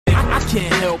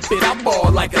can't help it, I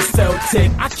ball like a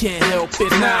Celtic. I can't help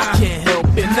it, nah, I can't help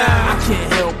it, nah, I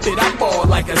can't help it, I ball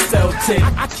like a Celtic.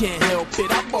 I can't help it,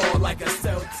 I ball like a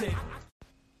Celtic.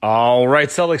 All right,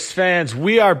 Celtics fans,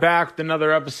 we are back with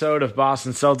another episode of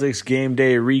Boston Celtics Game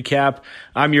Day Recap.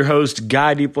 I'm your host,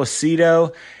 Guy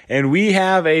DiPlacido, and we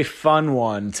have a fun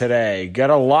one today.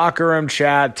 Got a locker room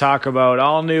chat, talk about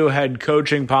all new head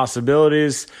coaching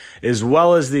possibilities, as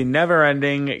well as the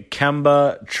never-ending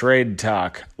Kemba trade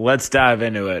talk. Let's dive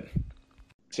into it.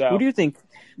 Who do you think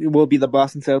will be the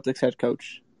Boston Celtics head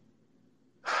coach?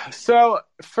 So,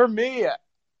 for me,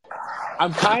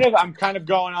 I'm kind of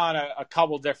going on a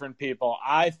couple different people.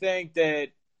 I think that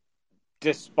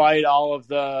despite all of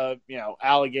the,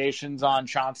 allegations on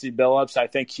Chauncey Billups, I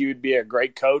think he would be a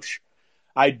great coach.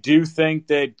 I do think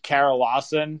that Kara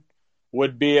Lawson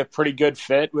would be a pretty good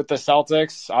fit with the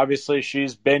Celtics. Obviously,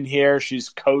 she's been here. She's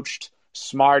coached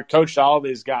all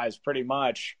these guys pretty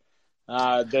much.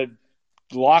 The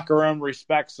locker room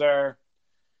respects her.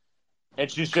 And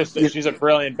she's a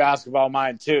brilliant basketball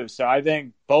mind, too. So I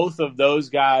think both of those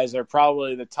guys are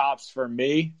probably the tops for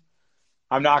me.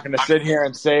 I'm not going to sit here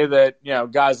and say that,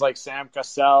 guys like Sam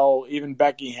Cassell, even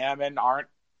Becky Hammon aren't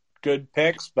good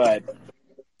picks, but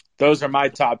those are my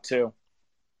top two.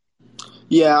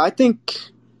 Yeah, I think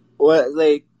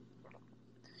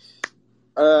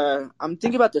I'm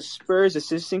thinking about the Spurs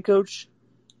assistant coach.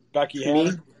 Becky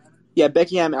Hammon? Yeah,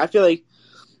 Becky Hammon. I feel like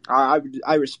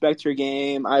I respect her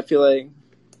game. I feel like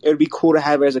it would be cool to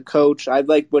have her as a coach. I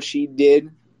like what she did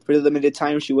for the limited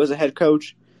time she was a head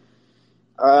coach.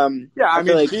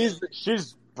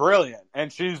 She's brilliant,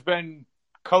 and she's been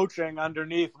coaching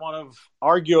underneath one of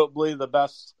arguably the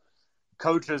best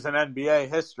coaches in NBA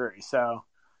history. So,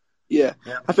 yeah.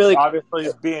 I feel like obviously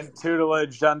being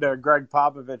tutelaged under Greg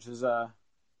Popovich is a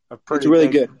pretty it's really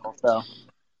big good. deal, so.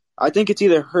 I think it's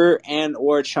either her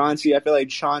or Chauncey. I feel like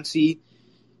Chauncey.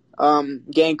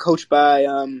 Getting coached by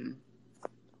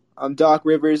Doc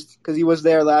Rivers because he was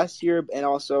there last year, and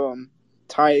also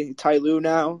Ty Lue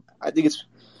now. I think it's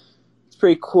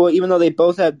pretty cool. Even though they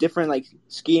both have different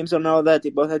schemes and all that, they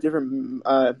both have different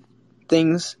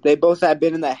things. They both have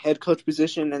been in that head coach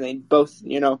position, and they both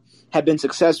have been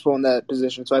successful in that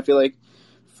position. So I feel like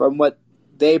from what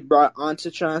they brought onto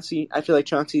Chauncey, I feel like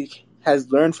Chauncey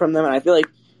has learned from them, and I feel like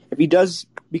if he does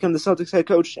become the Celtics head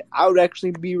coach, I would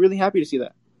actually be really happy to see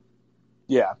that.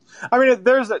 Yeah, I mean,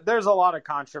 there's a lot of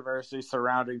controversy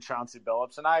surrounding Chauncey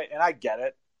Billups, and I get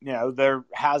it. There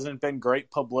hasn't been great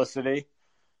publicity,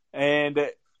 and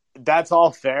that's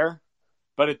all fair.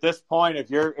 But at this point, if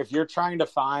you're trying to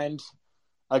find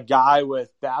a guy with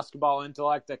basketball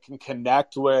intellect that can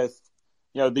connect with,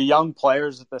 the young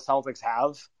players that the Celtics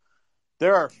have,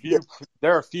 there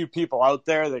are a few people out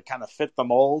there that kind of fit the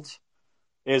mold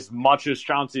as much as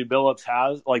Chauncey Billups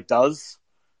does.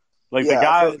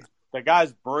 The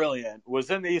guy's brilliant, was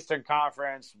in the Eastern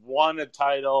Conference, won a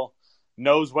title,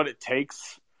 knows what it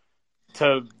takes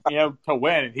to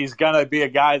win. And he's going to be a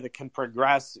guy that can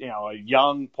progress, a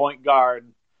young point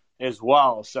guard as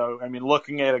well. So, I mean,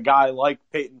 looking at a guy like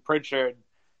Peyton Pritchard,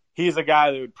 he's a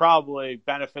guy that would probably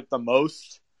benefit the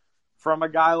most from a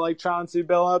guy like Chauncey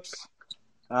Billups.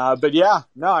 But yeah,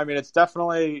 no, I mean, it's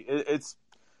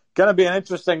going to be an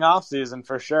interesting offseason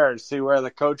for sure to see where the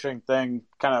coaching thing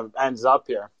kind of ends up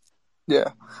here.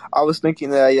 Yeah, I was thinking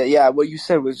that, what you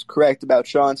said was correct about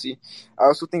Chauncey. I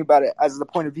also think about it as the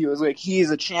point of view is he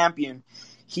is a champion.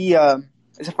 He is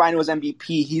a finals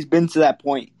MVP. He's been to that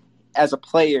point as a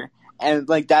player, and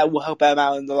that will help him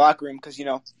out in the locker room because,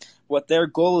 what their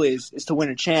goal is to win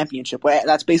a championship.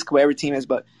 That's basically what every team is,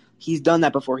 but he's done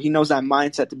that before. He knows that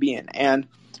mindset to be in, and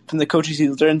from the coaches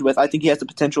he's learned with, I think he has the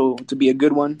potential to be a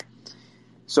good one.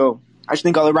 So I just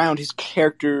think all around his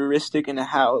characteristic and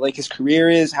how his career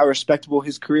is, how respectable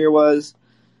his career was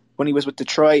when he was with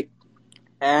Detroit,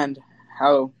 and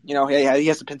how he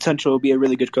has the potential to be a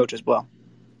really good coach as well.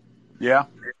 Yeah,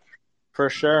 for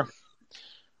sure.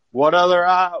 What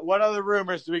other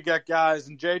rumors do we get, guys?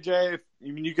 And JJ,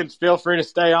 you can feel free to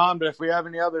stay on, but if we have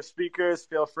any other speakers,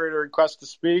 feel free to request to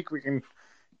speak. We can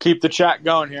keep the chat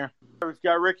going here. We've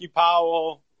got Ricky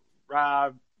Powell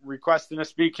requesting to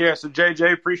speak here. So,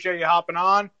 JJ, appreciate you hopping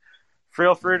on.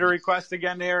 Feel free to request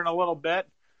again here in a little bit.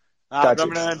 I'm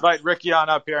going to invite Ricky on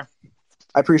up here.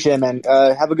 I appreciate it, man.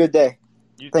 Have a good day.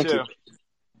 Thank you.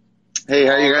 Hey,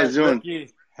 how you guys doing?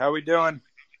 Ricky, how we doing?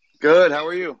 Good. How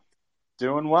are you?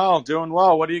 Doing well.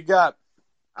 What do you got?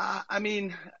 I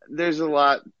mean, there's a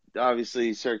lot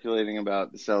obviously circulating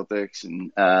about the Celtics,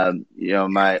 and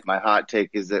my hot take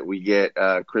is that we get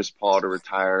Chris Paul to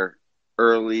retire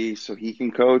early so he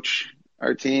can coach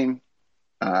our team.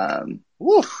 I'm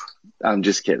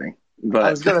just kidding. But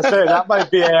I was going to say that might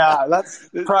be that's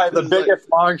probably the this is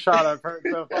biggest long shot I've heard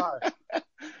so far.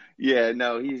 yeah,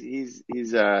 no, he's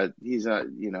you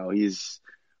know, he's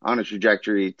on a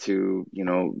trajectory to, you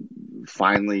know,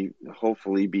 finally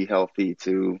hopefully be healthy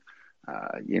to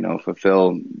you know,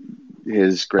 fulfill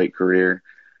his great career.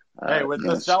 Hey, with You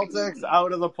the know, Celtics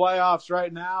out of the playoffs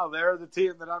right now, they're the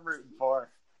team that I'm rooting for.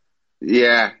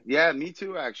 yeah, me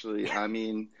too actually. I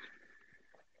mean,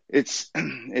 it's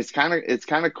kind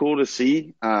of cool to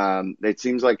see. It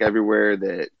seems like everywhere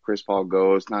that Chris Paul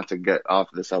goes, not to get off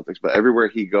of the Celtics, but everywhere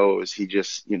he goes, he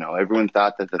just, you know, everyone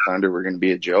thought that the Thunder were going to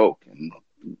be a joke, and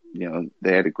you know,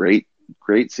 they had a great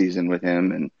season with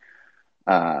him.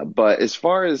 And but as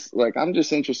far as like, I'm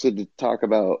just interested to talk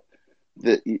about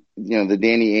the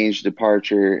Danny Ainge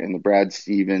departure and the Brad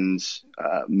Stevens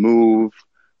move.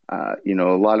 You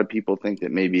know, a lot of people think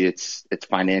that maybe it's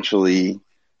financially,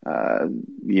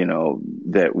 you know,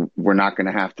 that we're not going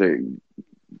to have to,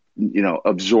 you know,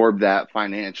 absorb that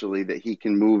financially, that he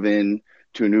can move in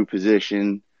to a new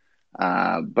position.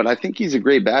 But I think he's a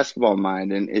great basketball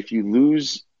mind. And if you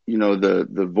lose, you know,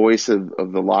 the voice of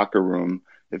the locker room,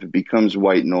 if it becomes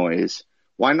white noise,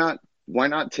 why not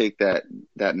take that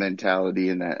mentality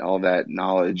and that all that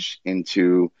knowledge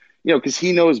into, you know, because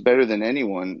he knows better than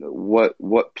anyone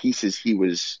what pieces he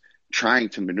was trying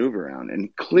to maneuver around.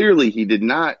 And clearly he did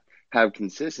not have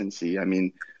consistency. I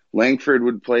mean, Langford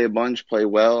would play a bunch, play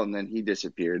well, and then he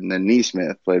disappeared. And then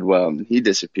Neesmith played well, and he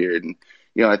disappeared. And,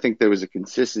 you know, I think there was a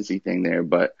consistency thing there.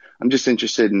 But I'm just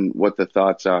interested in what the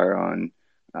thoughts are on,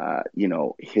 you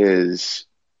know, his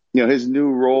new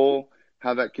role,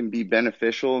 how that can be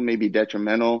beneficial, maybe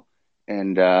detrimental,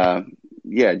 and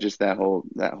yeah, just that whole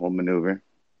maneuver.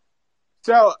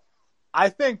 So I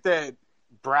think that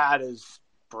Brad is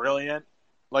brilliant.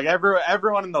 Like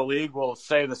everyone in the league will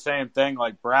say the same thing.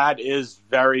 Like Brad is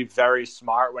very, very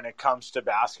smart when it comes to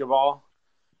basketball.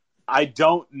 I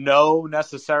don't know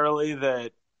necessarily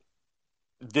that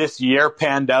this year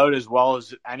panned out as well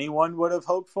as anyone would have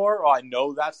hoped for. Well, I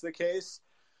know that's the case,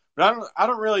 but I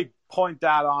don't really point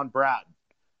that on Brad.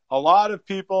 A lot of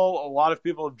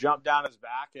people have jumped down his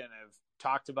back and have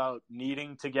talked about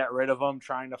needing to get rid of him,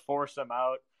 trying to force him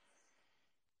out.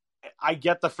 I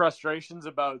get the frustrations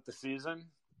about the season,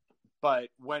 but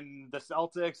when the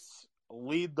Celtics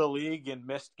lead the league in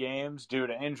missed games due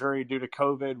to injury, due to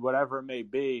COVID, whatever it may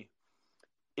be,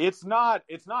 it's not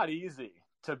easy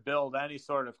to build any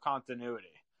sort of continuity.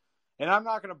 And I'm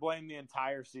not going to blame the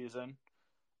entire season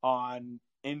on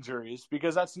injuries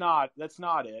because that's not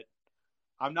it.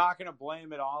 I'm not going to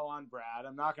blame it all on Brad.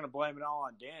 I'm not going to blame it all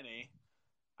on Danny.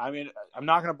 I mean, I'm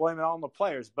not going to blame it all on the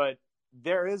players, but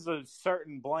there is a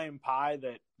certain blame pie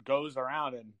that goes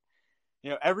around, and you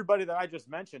know, everybody that I just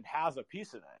mentioned has a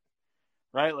piece of it,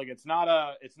 right? Like it's not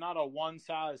a one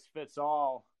size fits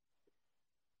all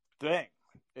thing.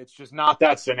 It's just not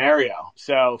that scenario.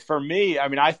 So for me, I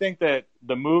mean, I think that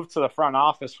the move to the front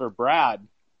office for Brad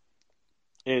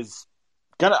I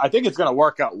think it's gonna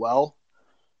work out well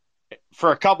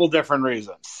for a couple different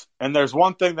reasons. And there's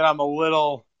one thing that I'm a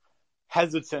little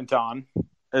hesitant on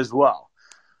as well.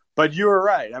 But you were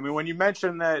right. I mean, when you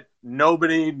mentioned that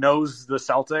nobody knows the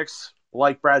Celtics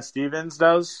like Brad Stevens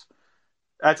does,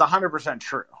 that's 100%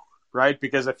 true, right?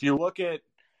 Because if you look at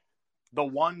the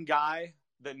one guy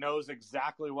that knows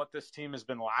exactly what this team has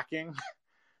been lacking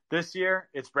this year,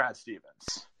 it's Brad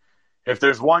Stevens. If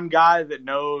there's one guy that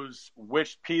knows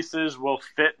which pieces will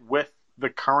fit with the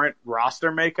current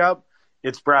roster makeup,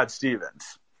 it's Brad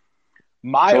Stevens.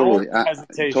 My only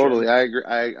hesitation. Totally, I agree.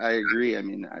 I agree. I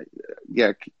mean,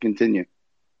 continue.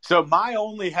 So my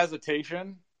only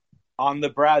hesitation on the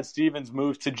Brad Stevens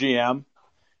move to GM,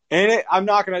 and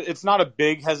it's not a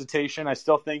big hesitation. I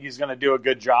still think he's going to do a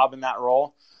good job in that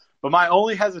role. But my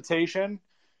only hesitation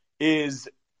is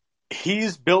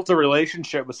he's built a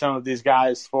relationship with some of these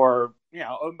guys for,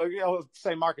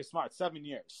 say Marcus Smart, 7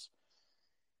 years.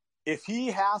 If he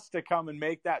has to come and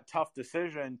make that tough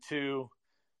decision to,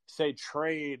 say,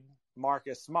 trade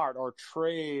Marcus Smart or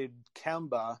trade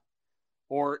Kemba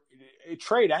or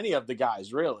trade any of the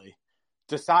guys, really,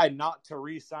 decide not to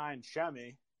re-sign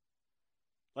Shemi,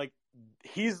 like,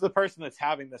 he's the person that's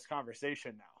having this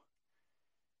conversation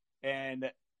now.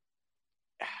 And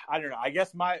I don't know. I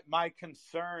guess my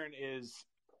concern is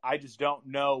I just don't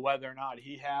know whether or not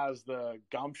he has the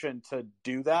gumption to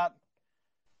do that.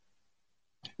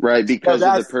 Right, because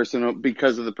of the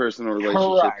personal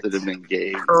relationships correct. that have been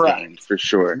gained for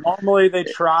sure. Normally they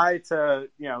try to,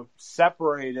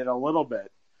 separate it a little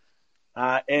bit.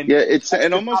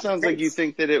 It almost sounds like you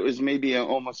think that it was maybe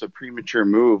almost a premature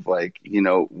move, like,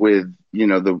 with,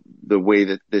 the way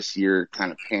that this year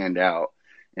kind of panned out.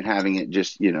 and having it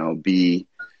just, be,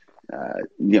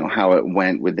 how it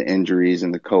went with the injuries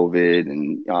and the COVID,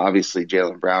 and obviously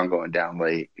Jaylen Brown going down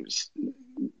late. It was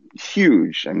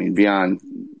huge. I mean, beyond,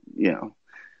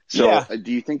 So Yeah.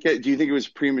 do you think it was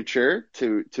premature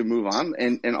to move on?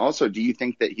 And also, do you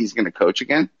think that he's going to coach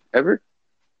again ever?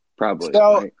 Probably.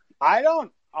 So right? I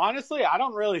don't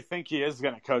really think he is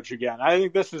going to coach again. I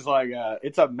think this is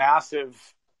it's a massive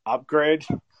upgrade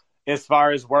as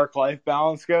far as work-life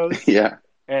balance goes. Yeah.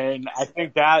 And I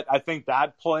think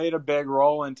that played a big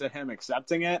role into him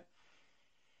accepting it.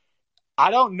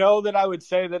 I don't know that I would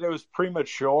say that it was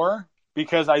premature,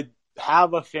 because I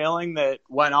have a feeling that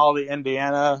when all the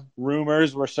Indiana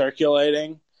rumors were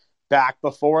circulating back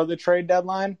before the trade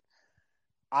deadline,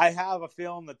 I have a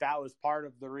feeling that was part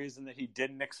of the reason that he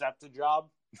didn't accept a job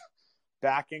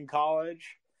back in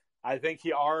college. I think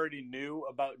he already knew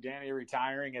about Danny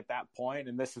retiring at that point,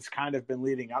 and this has kind of been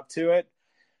leading up to it.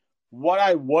 What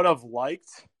I would have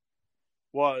liked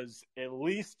was at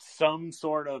least some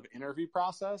sort of interview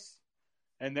process.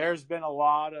 And there's been a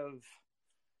lot of,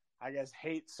 I guess,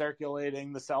 hate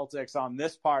circulating the Celtics on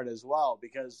this part as well,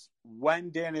 because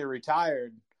when Danny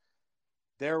retired,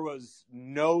 there was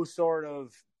no sort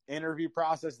of interview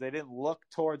process. They didn't look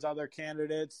towards other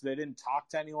candidates. They didn't talk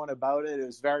to anyone about it. It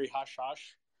was very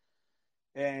hush-hush.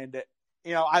 And,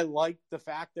 I like the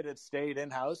fact that it stayed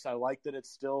in-house. I like that it's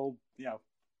still,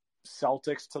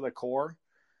 Celtics to the core.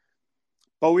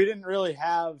 But we didn't really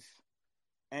have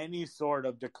any sort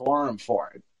of decorum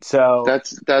for it. So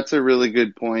that's a really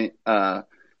good point.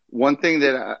 One thing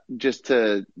that just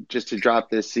to drop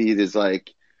this seed is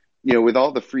with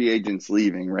all the free agents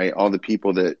leaving, right? All the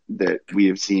people that we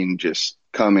have seen just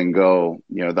come and go,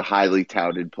 the highly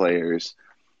touted players.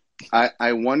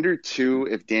 I wonder too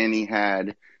if Danny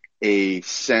had a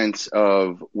sense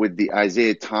of, with the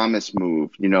Isaiah Thomas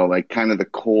move, kind of the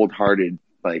cold-hearted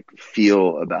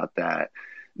feel about that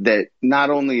not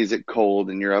only is it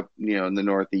cold and you're up, in the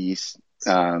Northeast,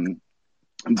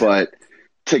 but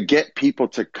to get people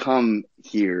to come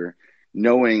here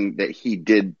knowing that he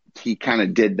kind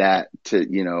of did that to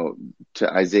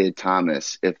Isaiah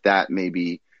Thomas, if that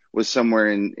maybe was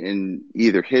somewhere in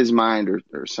either his mind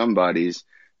or somebody's,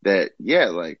 that,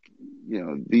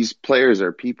 these players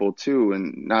are people too.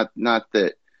 And not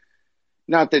that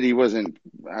he wasn't,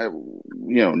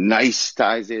 nice to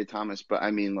Isaiah Thomas, but I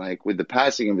mean, with the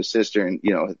passing of his sister and,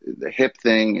 the hip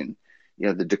thing and,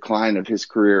 the decline of his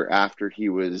career after he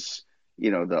was,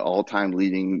 the all-time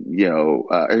leading,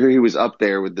 he was up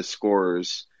there with the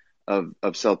scorers of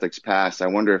Celtics past. I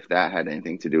wonder if that had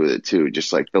anything to do with it too.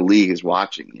 Just the league is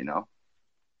watching,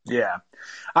 Yeah.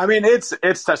 I mean, it's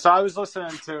so I was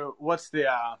listening to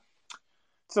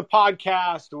it's a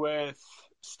podcast with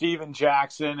Steven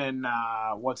Jackson and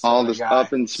what's the all other this guy?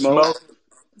 Up in Smoke.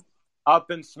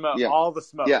 Up in Smoke. Yeah. All the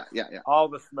Smoke. Yeah. All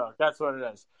the Smoke. That's what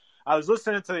it is. I was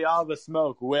listening to the All the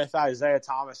Smoke with Isaiah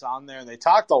Thomas on there, and they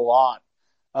talked a lot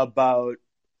about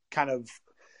kind of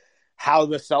how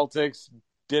the Celtics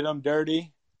did him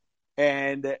dirty,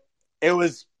 and it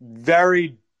was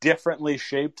very differently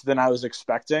shaped than I was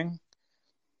expecting,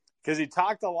 because he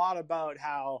talked a lot about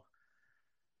how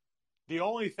the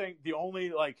only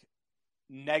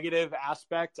negative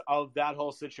aspect of that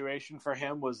whole situation for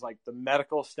him was the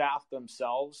medical staff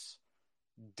themselves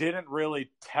didn't really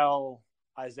tell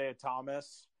Isaiah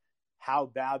Thomas how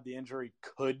bad the injury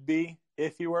could be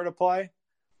if he were to play.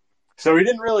 So he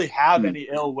didn't really have any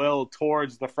ill will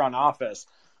towards the front office.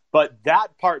 But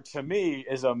that part to me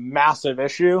is a massive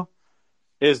issue,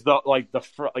 is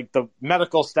the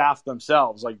medical staff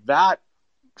themselves. That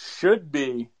should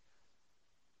be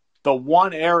the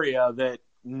one area that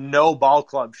no ball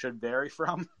club should vary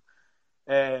from.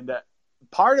 And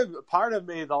part of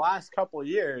me the last couple of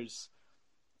years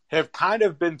have kind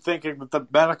of been thinking that the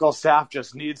medical staff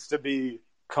just needs to be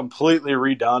completely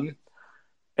redone.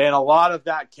 And a lot of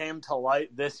that came to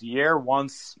light this year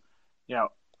once,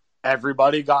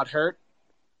 everybody got hurt.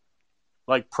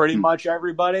 Pretty much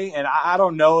everybody. And I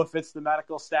don't know if it's the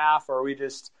medical staff or we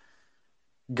just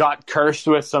got cursed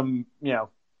with some,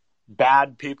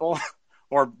 bad people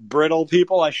or brittle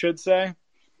people, I should say.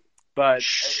 But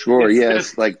sure,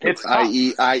 yes, it's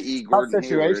i.e. Gordon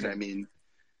Hayward.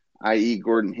 I.e.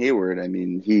 Gordon Hayward. I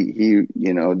mean, he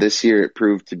this year it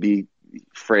proved to be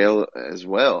frail as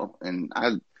well, and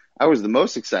I was the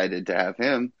most excited to have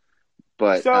him.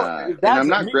 But and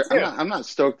I'm not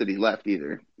stoked that he left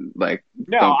either. No,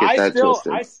 don't get that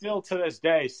twisted. I still to this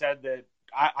day said that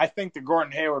I think that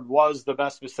Gordon Hayward was the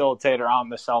best facilitator on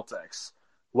the Celtics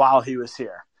while he was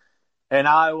here. And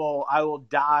I will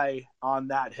die on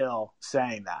that hill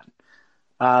saying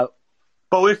that.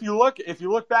 But if you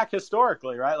look back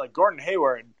historically, right, like Gordon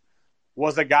Hayward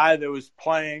was a guy that was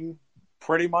playing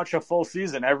pretty much a full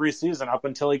season every season up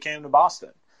until he came to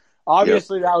Boston.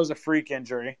 Obviously, That was a freak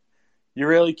injury. You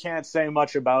really can't say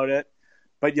much about it.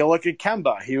 But you look at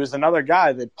Kemba. He was another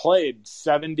guy that played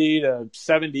 70 to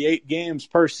 78 games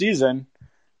per season,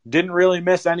 didn't really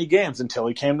miss any games until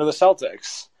he came to the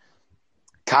Celtics.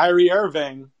 Kyrie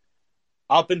Irving,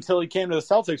 up until he came to the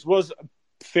Celtics, was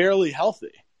fairly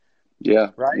healthy.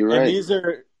 Yeah, right. You're right. And these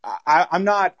are, I'm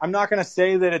not going to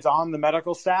say that it's on the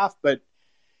medical staff, but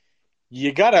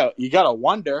you gotta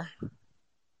wonder.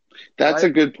 That's right? a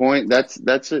good point. That's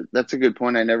a good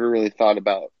point. I never really thought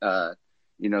about,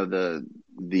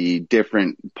 the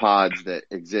different pods that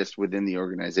exist within the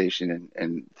organization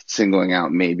and singling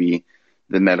out maybe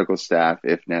the medical staff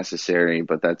if necessary.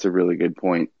 But that's a really good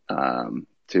point,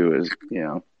 too, is,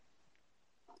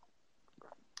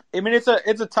 I mean, it's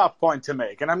a tough point to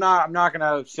make, and I'm not going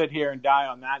to sit here and die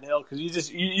on that hill because you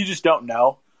just don't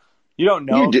know. You don't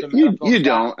know. You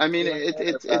don't. I mean,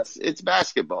 it's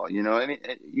basketball.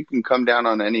 You can come down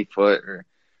on any foot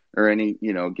or any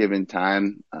given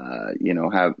time.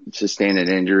 Have sustained an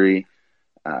injury.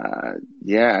 I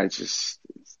just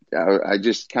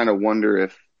kind of wonder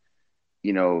if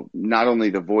not only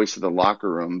the voice of the locker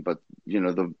room, but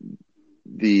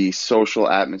the social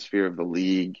atmosphere of the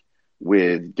league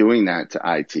with doing that to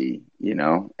IT,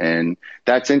 and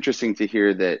that's interesting to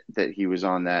hear that he was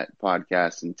on that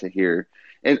podcast and to hear,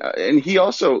 and he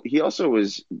also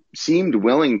seemed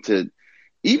willing to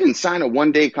even sign a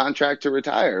 1-day contract to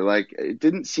retire. Like, it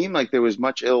didn't seem like there was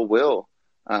much ill will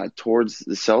towards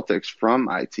the Celtics from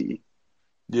IT.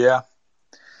 Yeah.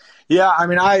 I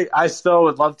mean, I still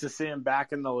would love to see him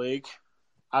back in the league.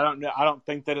 I don't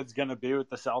think that it's going to be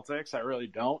with the Celtics. I really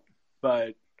don't,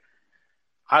 but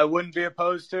I wouldn't be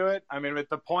opposed to it. I mean, at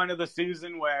the point of the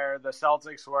season where the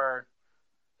Celtics were,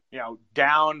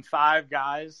 down 5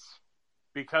 guys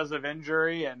because of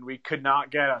injury and we could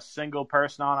not get a single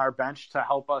person on our bench to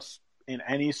help us in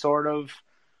any sort of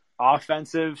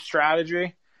offensive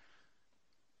strategy,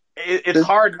 it's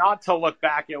hard not to look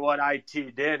back at what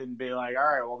IT did and be like, all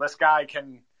right, well, this guy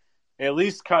can at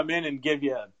least come in and give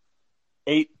you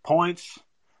 8 points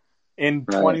in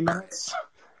 20 minutes.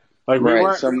 Like, we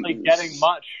weren't really getting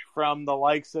much from the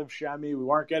likes of Shemi. We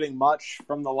weren't getting much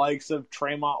from the likes of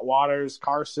Tremont Waters,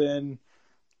 Carson,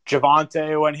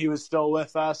 Javante when he was still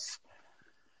with us.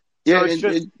 So it's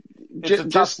a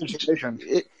tough situation.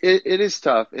 It is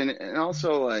tough. And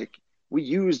also, like, we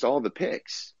used all the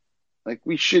picks. Like,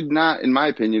 we should not, in my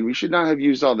opinion, we should not have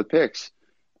used all the picks.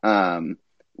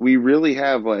 We really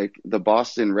have, like, the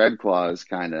Boston Red Claws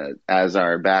kind of as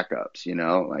our backups,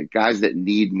 like guys that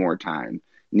need more time,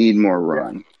 need more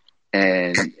run.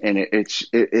 Yeah. And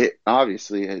it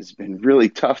obviously has been really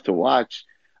tough to watch.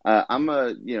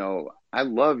 I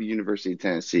love University of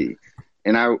Tennessee,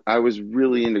 and I was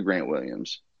really into Grant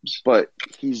Williams, but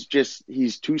he's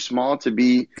too small to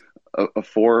be a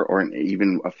 4 or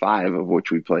even a 5, of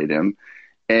which we played him,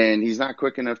 and he's not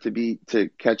quick enough to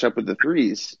catch up with the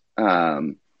threes.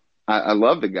 I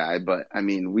love the guy, but I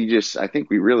mean, I think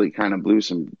we really kind of blew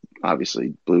some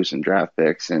draft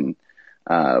picks, and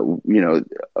of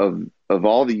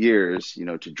all the years,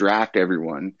 to draft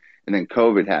everyone, and then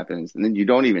COVID happens, and then you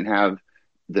don't even have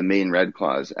the main Red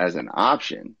Claws as an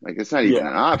option. Like, it's not even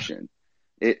an option.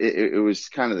 It was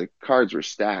kind of, the cards were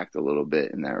stacked a little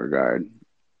bit in that regard.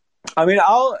 I mean,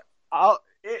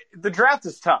 the draft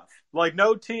is tough. Like,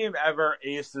 no team ever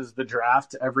aces the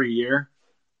draft every year.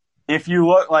 If you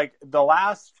look, like, the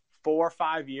last 4 or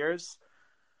 5 years,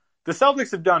 the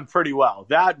Celtics have done pretty well.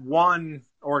 That 1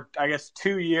 or I guess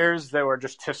 2 years, they were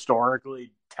just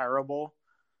historically terrible.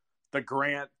 The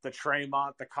Grant, the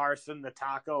Tremont, the Carson, the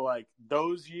Taco, like,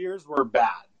 those years were bad.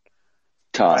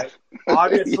 Tough. Right?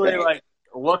 Obviously, like,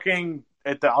 looking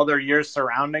at the other years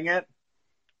surrounding it,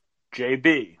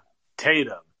 JB,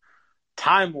 Tatum,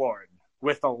 Time Lord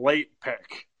with a late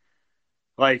pick.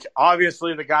 Like,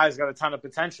 obviously, the guy's got a ton of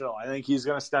potential. I think he's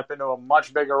going to step into a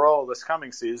much bigger role this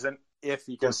coming season if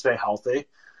he can stay healthy.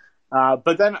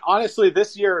 But then, honestly,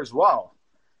 this year as well.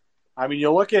 I mean,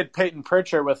 you look at Peyton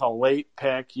Pritchard with a late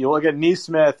pick. You look at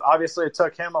Nesmith. Obviously, it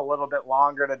took him a little bit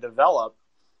longer to develop.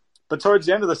 But towards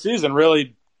the end of the season,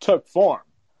 really took form.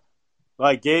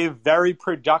 Like, gave very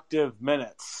productive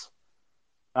minutes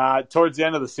towards the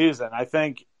end of the season. I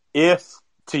think if,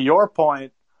 to your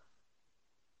point,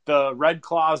 the Red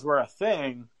Claws were a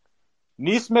thing,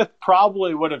 Nesmith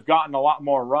probably would have gotten a lot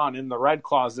more run in the Red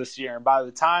Claws this year. And by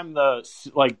the time the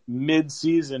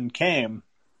mid-season came,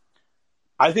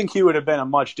 I think he would have been a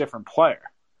much different player.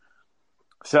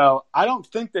 So I don't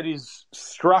think that he's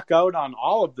struck out on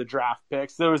all of the draft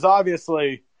picks. There was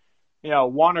obviously,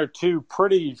 one or two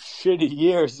pretty shitty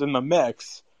years in the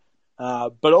mix.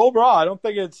 But overall, I don't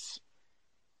think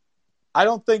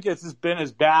it's been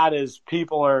as bad as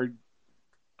people are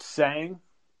saying.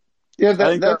 Yeah, I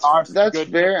think there are some that's good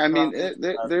fair. picks I mean,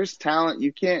 there's talent.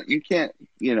 You can't you can't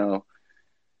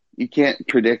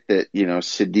predict that,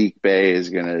 Sadiq Bey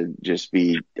is going to just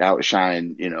be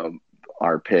outshine,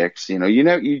 our picks.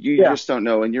 You just don't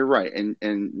know. And you're right.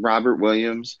 And Robert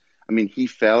Williams, I mean, he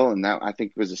fell, and that I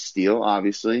think was a steal,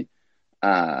 obviously.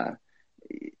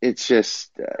 It's just,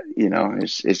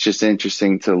 it's just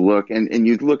interesting to look. And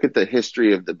you look at the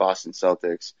history of the Boston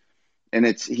Celtics, and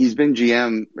he's been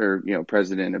GM or,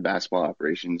 president of basketball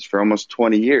operations for almost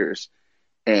 20 years.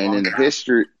 And in the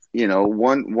history,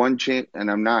 one champ, and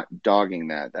I'm not dogging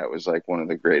that. That was like one of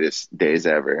the greatest days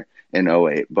ever in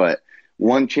 '08. But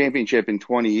one championship in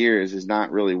 20 years is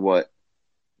not really what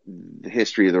the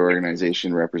history of the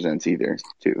organization represents either,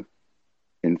 too,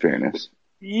 in fairness.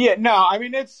 Yeah, no, I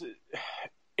mean,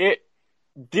 the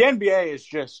NBA has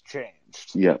just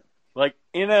changed. Yeah. Like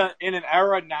in an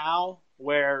era now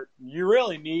where you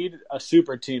really need a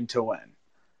super team to win.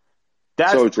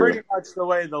 That's So true. pretty much the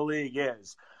way the league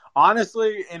is.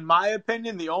 Honestly, in my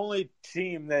opinion, the only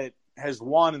team that has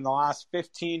won in the last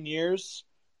 15 years,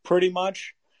 pretty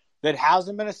much, that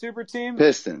hasn't been a super team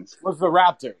Pistons was the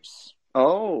Raptors.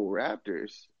 Oh,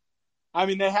 Raptors. I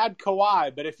mean, they had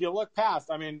Kawhi, but if you look past,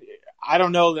 I mean, I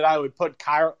don't know that I would put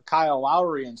Kyle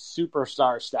Lowry in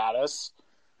superstar status.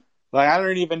 Like, I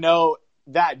don't even know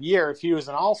that year if he was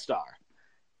an all-star.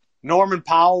 Norman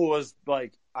Powell was,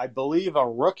 like, I believe a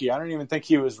rookie. I don't even think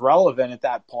he was relevant at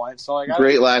that point. So, like,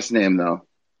 great last name, though.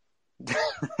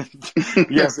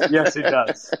 yes, he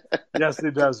does. Yes, he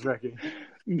does, Ricky.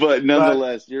 But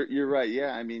nonetheless, you're right.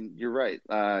 Yeah, I mean, you're right.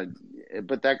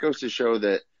 But that goes to show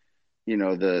that,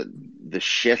 the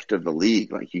shift of the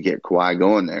league. Like, you get Kawhi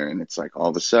going there, and it's like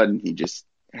all of a sudden he just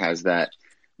has that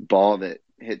ball that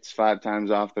hits 5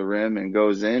 times off the rim and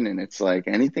goes in, and it's like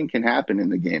anything can happen in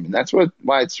the game. And that's why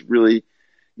it's really,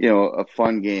 a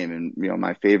fun game. And,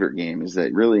 my favorite game is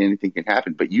that really anything can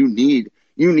happen. But you need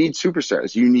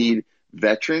superstars. You need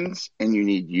veterans, and you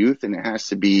need youth, and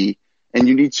and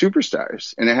you need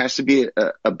superstars, and it has to be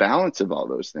a balance of all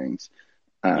those things.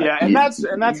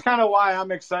 That's kind of why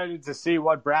I'm excited to see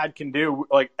what Brad can do.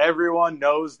 Like, everyone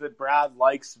knows that Brad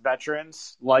likes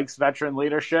veterans, likes veteran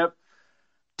leadership.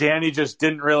 Danny just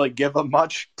didn't really give him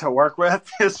much to work with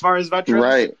as far as veterans.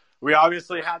 Right. We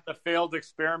obviously had the failed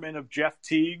experiment of Jeff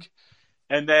Teague,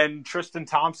 and then Tristan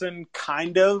Thompson,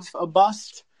 kind of a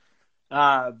bust.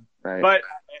 Right. But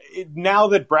now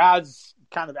that Brad's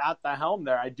kind of at the helm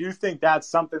there, I do think that's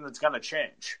something that's going to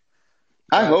change.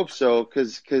 I hope so,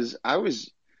 because I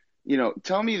was,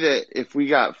 tell me that if we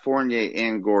got Fournier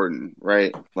and Gordon,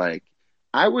 right, like,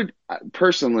 I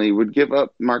personally would give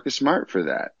up Marcus Smart for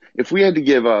that. If we had to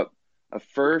give up a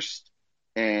first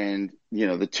and,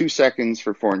 the 2 seconds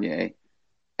for Fournier,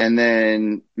 and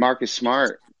then Marcus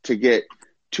Smart to get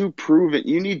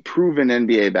you need proven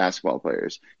NBA basketball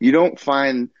players. You don't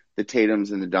find the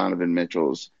Tatums and the Donovan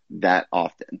Mitchells that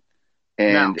often.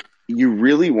 And you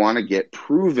really want to get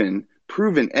proven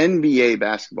NBA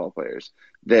basketball players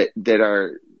that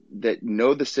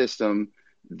know the system,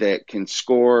 that can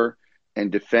score and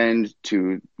defend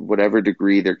to whatever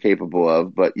degree they're capable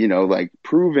of, but like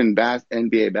proven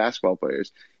NBA basketball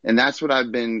players. And that's what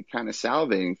I've been kind of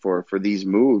salivating for these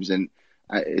moves. And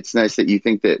it's nice that you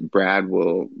think that Brad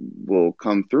will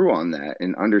come through on that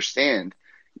and understand,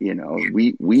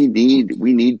 we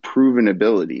need proven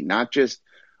ability, not just,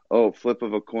 flip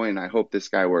of a coin, I hope this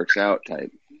guy works out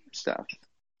type stuff.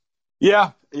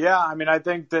 Yeah. I mean, I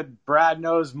think that Brad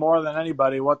knows more than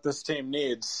anybody what this team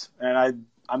needs. And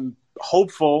I'm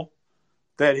hopeful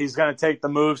that he's going to take the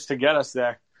moves to get us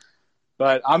there.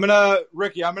 But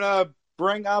Ricky, I'm going to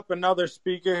bring up another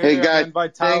speaker here. Hey, guys,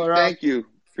 invite Tyler thank you.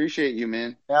 Appreciate you,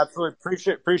 man. Absolutely.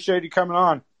 Appreciate you coming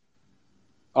on.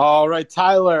 All right,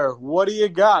 Tyler, what do you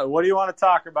got? What do you want to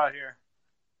talk about here?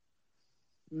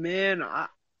 Man,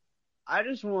 I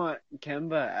just want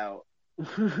Kemba out.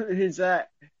 Is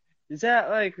that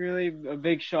like really a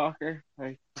big shocker?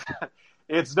 Like,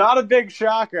 it's not a big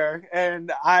shocker,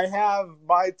 and I have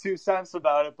my 2 cents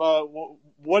about it. But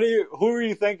who are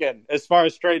you thinking as far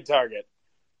as trade target?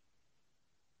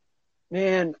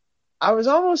 Man, I was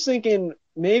almost thinking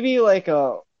maybe like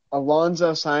a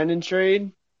Alonzo sign and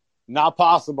trade. Not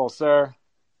possible, sir.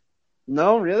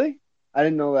 No, really? I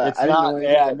didn't know that. It's I didn't not. know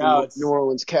Yeah, no, it's New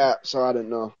Orleans cap, so I didn't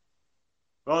know.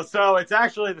 Well, so it's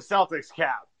actually the Celtics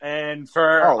cap. And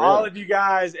for all of you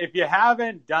guys, if you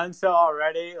haven't done so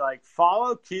already, like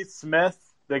follow Keith Smith.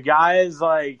 The guy is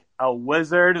like a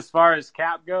wizard as far as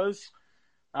cap goes.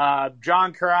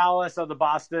 John Corrales of the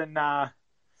Boston,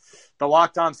 the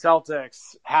Locked On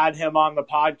Celtics had him on the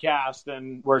podcast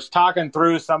and we're talking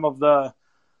through some of the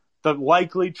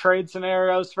likely trade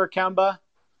scenarios for Kemba.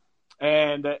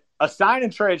 And a sign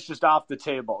and trade is just off the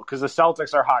table because the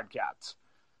Celtics are hard capped.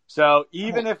 So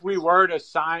even if we were to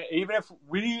sign, even if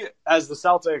we as the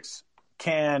Celtics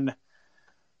can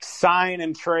sign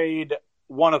and trade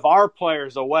one of our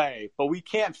players away, but we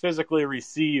can't physically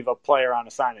receive a player on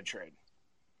a sign and trade.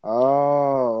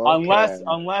 Oh, okay.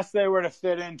 Unless they were to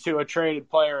fit into a traded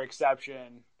player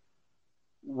exception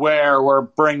where we're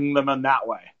bringing them in that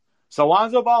way. So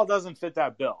Lonzo Ball doesn't fit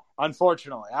that bill,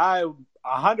 unfortunately. I'm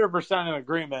 100% in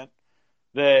agreement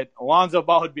that Lonzo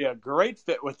Ball would be a great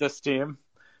fit with this team.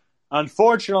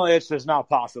 Unfortunately, it's just not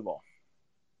possible.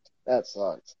 That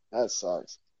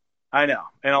sucks. I know.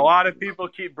 And a lot of people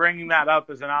keep bringing that up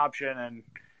as an option, and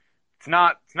it's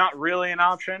not really an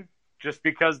option just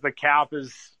because the cap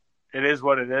is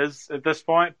what it is at this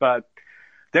point. But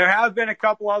there have been a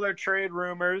couple other trade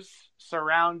rumors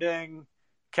surrounding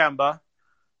Kemba.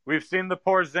 We've seen the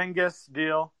Porzingis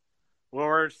deal where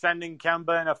we're sending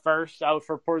Kemba in a first out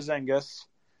for Porzingis.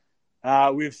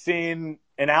 We've seen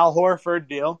an Al Horford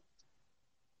deal.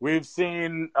 We've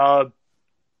seen,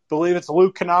 believe it's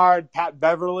Luke Kennard, Pat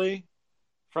Beverly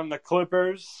from the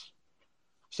Clippers.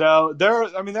 So there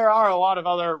are a lot of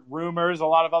other rumors, a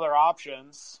lot of other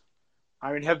options.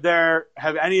 I mean,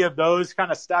 have any of those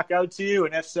kind of stuck out to you?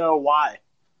 And if so, why?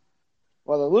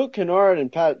 Well, the Luke Kennard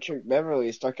and Patrick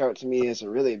Beverly stuck out to me as a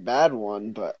really bad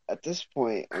one, but at this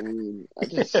point, I mean,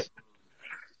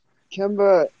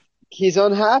 Kemba, he's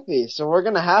unhappy, so we're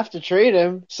gonna have to trade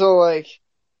him. So like,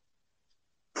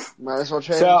 might as well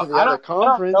trade him to the other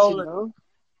conference, you know?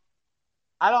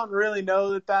 I don't really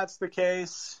know that that's the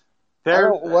case. I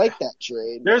don't like that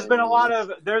trade. There's been a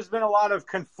lot of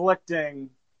conflicting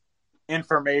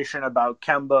information about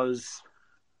Kemba's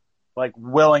like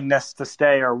willingness to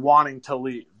stay or wanting to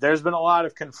leave. There's been a lot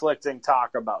of conflicting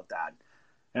talk about that.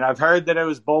 And I've heard that it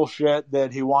was bullshit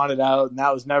that he wanted out and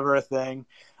that was never a thing.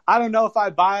 I don't know if I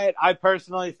buy it. I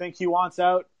personally think he wants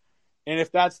out. And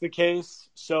if that's the case,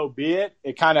 so be it.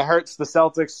 It kind of hurts the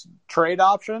Celtics trade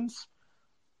options.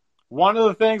 One of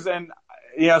the things, and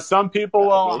some people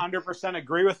will 100%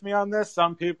 agree with me on this.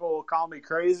 Some people will call me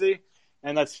crazy,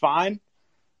 and that's fine.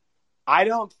 I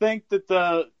don't think that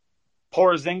the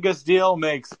Porzingis deal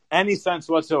makes any sense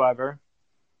whatsoever.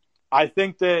 I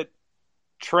think that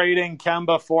trading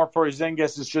Kemba for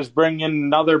Porzingis is just bringing in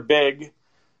another big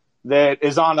that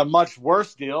is on a much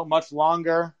worse deal, much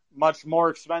longer, much more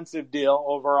expensive deal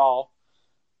overall.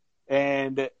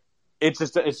 And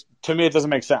to me, it doesn't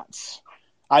make sense.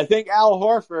 I think Al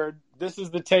Horford, this is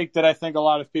the take that I think a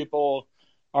lot of people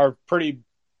are pretty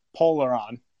polar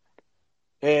on.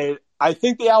 I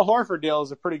think the Al Horford deal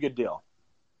is a pretty good deal.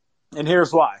 And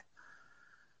here's why.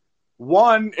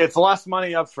 One, it's less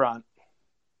money up front.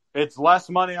 It's less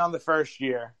money on the first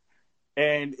year.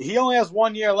 And he only has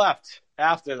 1 year left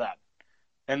after that.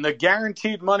 And the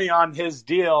guaranteed money on his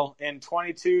deal in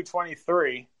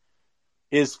 22-23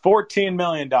 is $14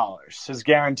 million, his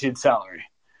guaranteed salary.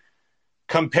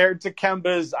 Compared to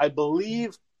Kemba's, I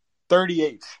believe,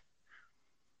 38.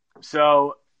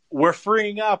 So we're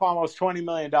freeing up almost $20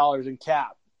 million in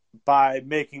cap by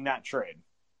making that trade.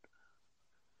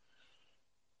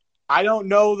 I don't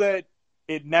know that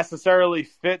it necessarily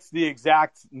fits the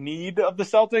exact need of the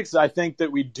Celtics. I think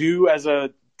that we do, as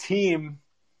a team,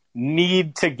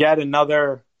 need to get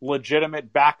another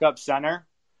legitimate backup center.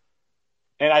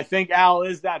 And I think Al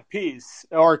is that piece,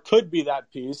 or could be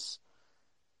that piece.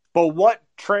 But what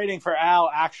trading for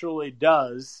Al actually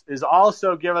does is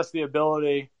also give us the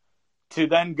ability to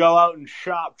then go out and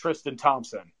shop Tristan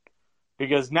Thompson,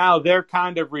 because now they're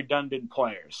kind of redundant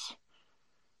players.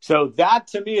 So that,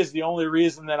 to me, is the only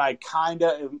reason that I kind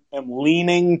of am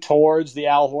leaning towards the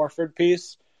Al Horford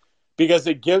piece, because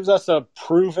it gives us a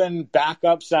proven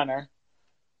backup center,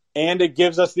 and it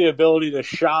gives us the ability to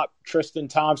shop Tristan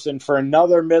Thompson for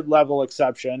another mid-level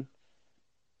exception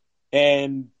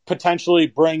and potentially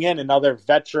bring in another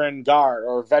veteran guard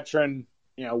or veteran,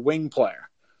 wing player.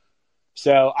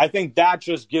 So I think that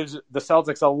just gives the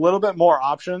Celtics a little bit more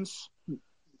options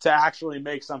to actually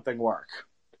make something work.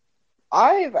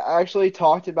 I've actually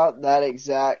talked about that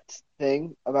exact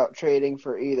thing about trading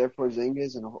for either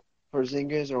Porzingis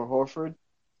or Horford,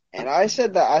 and I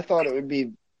said that I thought it would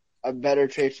be a better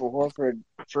trade for Horford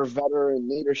for veteran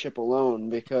leadership alone,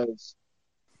 because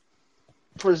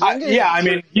Porzingis, I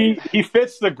mean, he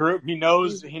fits the group. He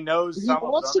knows he some of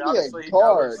wants them. to be Obviously, a he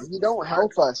guard. knows. He don't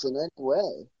help us in any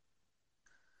way.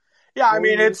 Yeah, I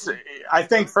mean, I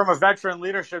think from a veteran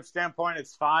leadership standpoint,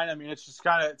 it's fine. I mean, it's just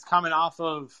it's coming off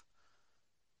of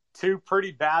two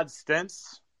pretty bad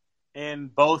stints in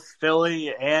both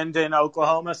Philly and in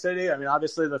Oklahoma City. I mean,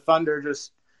 obviously the Thunder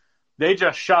just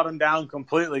shut him down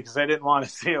completely because they didn't want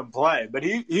to see him play. But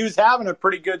he was having a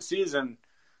pretty good season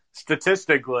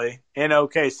statistically in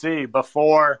OKC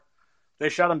before they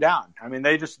shut him down. I mean,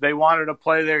 they wanted to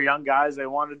play their young guys, they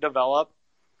wanted to develop,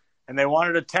 and they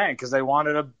wanted to tank because they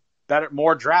wanted a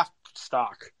more draft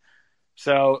stock.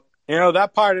 So,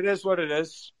 that part, it is what it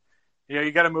is.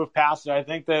 You got to move past it. I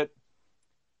think that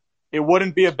it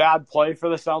wouldn't be a bad play for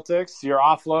the Celtics. You're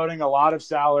offloading a lot of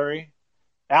salary.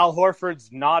 Al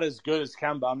Horford's not as good as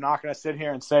Kemba. I'm not going to sit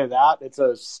here and say that. It's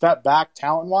a step back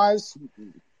talent-wise.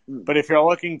 But if you're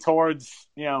looking towards,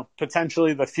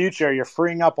 potentially the future, you're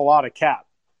freeing up a lot of cap.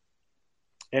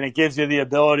 And it gives you the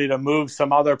ability to move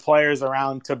some other players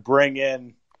around to bring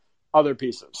in other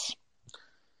pieces.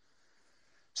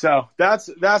 So that's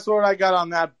what I got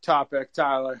on that topic,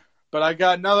 Tyler. But I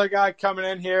got another guy coming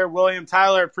in here, William.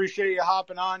 Tyler, appreciate you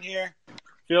hopping on here.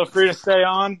 Feel free to stay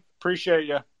on. Appreciate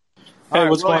you. Hey,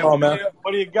 what's going on, man?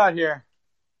 What do you got here?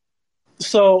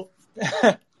 So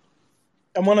I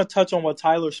want to touch on what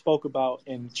Tyler spoke about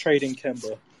in trading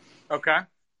Kemba. Okay.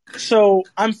 So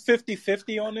I'm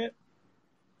 50-50 on it,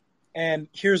 and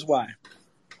here's why.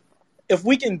 If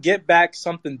we can get back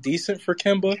something decent for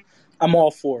Kemba, I'm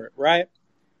all for it, right?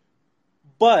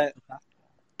 But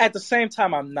at the same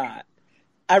time, I'm not.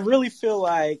 I really feel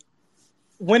like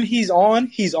when he's on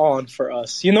for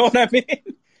us. You know what I mean?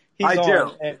 I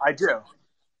do.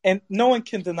 And no one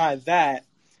can deny that.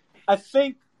 I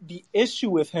think the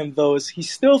issue with him, though, is he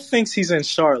still thinks he's in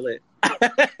Charlotte.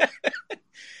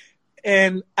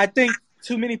 And I think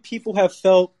too many people have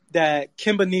felt that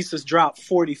Kemba needs to drop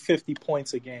 40, 50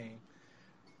 points a game.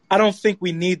 I don't think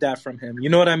we need that from him. You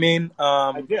know what I mean?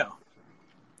 I do.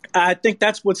 I think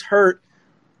that's what's hurt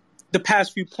the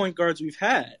past few point guards we've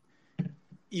had.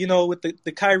 With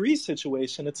the Kyrie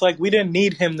situation, it's like we didn't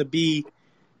need him to be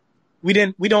 – we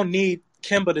don't need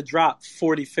Kemba to drop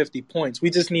 40, 50 points.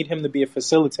 We just need him to be a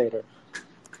facilitator.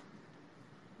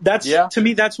 To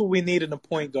me, that's what we need in a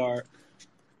point guard.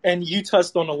 And you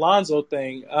touched on the Lonzo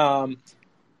thing.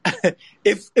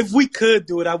 If we could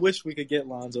do it, I wish we could get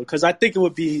Lonzo because I think it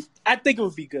would be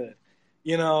good.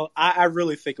 I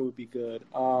really think it would be good.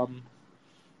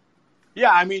 Yeah,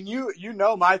 I mean, you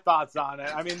know my thoughts on it.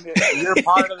 I mean, you're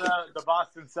part of the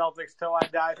Boston Celtics Till I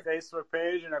Die Facebook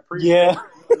page, and I appreciate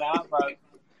that. But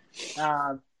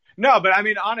no, but I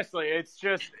mean, honestly, it's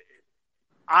just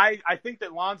I think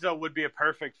that Lonzo would be a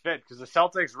perfect fit because the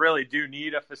Celtics really do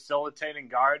need a facilitating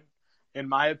guard, in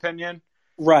my opinion.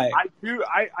 Right.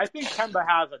 I think Kemba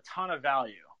has a ton of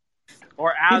value,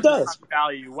 or adds a ton of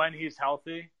value when he's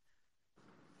healthy.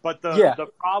 But the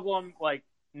problem, like,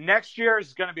 next year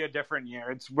is going to be a different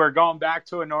year. We're going back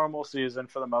to a normal season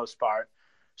for the most part.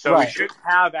 So we shouldn't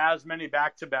have as many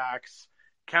back-to-backs.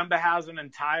 Kemba has an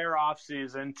entire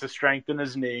offseason to strengthen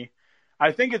his knee.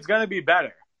 I think it's going to be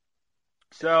better.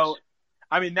 So,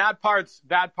 I mean, that part's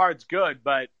good,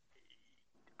 but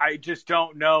I just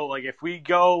don't know. Like, if we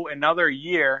go another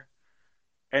year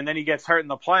and then he gets hurt in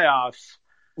the playoffs,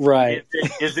 right?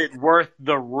 Is it worth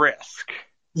the risk?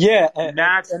 Yeah, and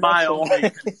that's my only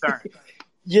concern.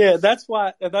 Yeah, that's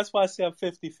why I say I'm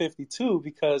 50-50 too,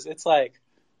 because it's like,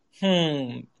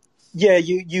 you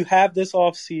have this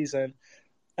off season,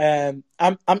 and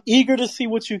I'm eager to see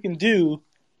what you can do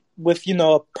with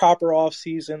a proper off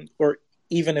season, or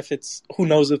even if it's, who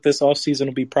knows if this off season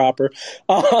will be proper.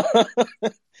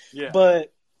 Yeah.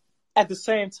 But at the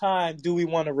same time, do we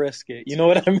want to risk it? You know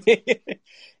what I mean?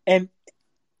 And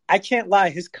I can't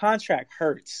lie, his contract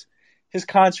hurts. His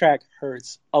contract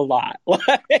hurts a lot.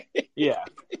 Yeah.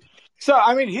 So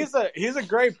I mean, he's a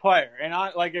great player, and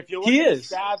if you look at the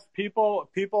stats,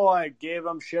 people like gave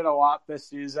him shit a lot this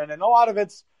season, and a lot of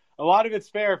it's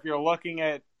fair if you're looking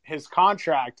at his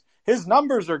contract. His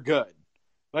numbers are good.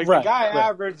 Like the guy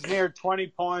averaged near 20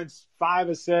 points, 5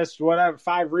 assists, whatever,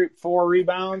 4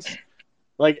 rebounds.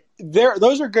 Like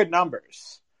those are good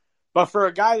numbers. But for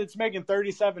a guy that's making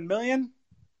 $37 million,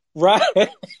 right?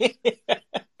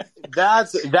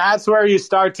 That's where you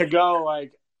start to go,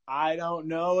 like, I don't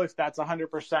know if that's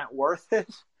 100% worth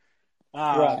it.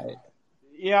 Right.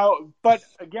 But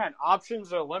again,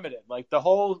 options are limited. Like the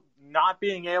whole not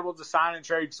being able to sign and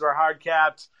trade because we're hard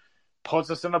capped puts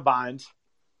us in a bind.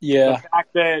 Yeah. The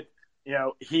fact that,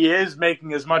 he is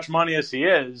making as much money as he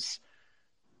is,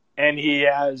 and he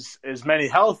has as many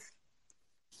health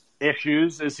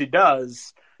issues as he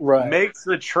does, Right. makes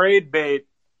the trade bait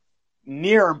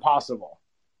near impossible.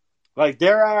 Like,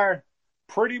 there are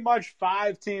pretty much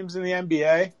 5 teams in the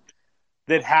NBA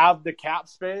that have the cap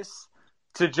space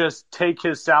to just take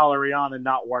his salary on and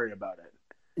not worry about it.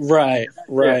 Right.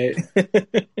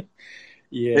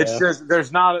 Yeah. It's just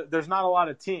there's not a lot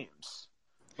of teams.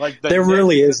 Like, There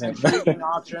really isn't. An intriguing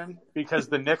option because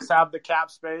the Knicks have the cap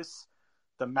space,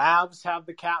 the Mavs have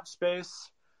the cap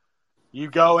space. You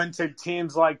go into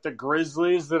teams like the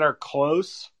Grizzlies that are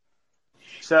close.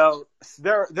 So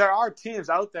there are teams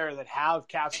out there that have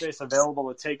cap space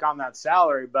available to take on that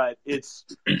salary, but it's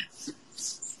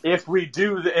if we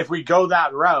go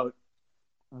that route,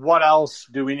 what else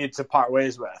do we need to part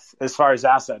ways with as far as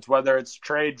assets? Whether it's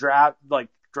draft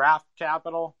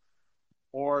capital,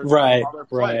 or Right. other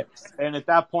players. And at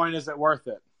that point, is it worth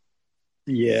it?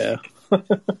 Yeah.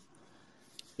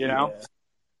 You know,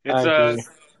 I it's agree.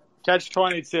 a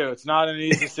catch-22. It's not an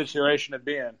easy situation to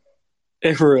be in.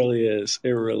 It really is.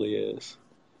 It really is.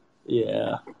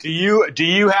 Yeah. Do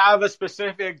you have a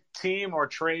specific team or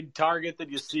trade target that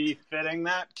you see fitting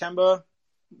that Kemba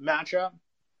matchup?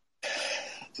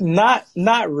 Not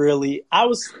really. I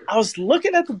was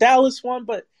looking at the Dallas one,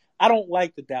 but I don't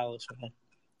like the Dallas one.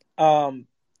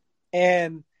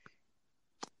 And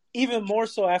even more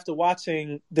so after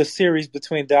watching the series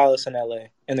between Dallas and LA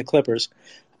and the Clippers,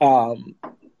 the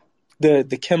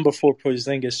Kemba for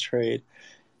Porzingis trade.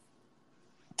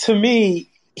 To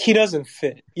me, he doesn't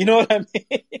fit. You know what I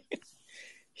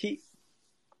mean?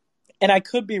 And I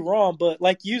could be wrong, but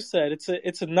like you said,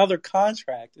 it's another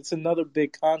contract. It's another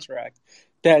big contract.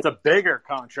 It's a bigger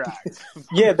contract.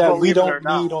 Yeah, that we Believe it or don't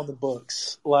not. need on the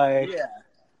books. Like,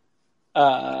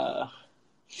 Yeah.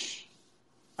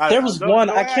 there was one,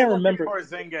 I can't look at remember.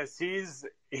 Porzingis,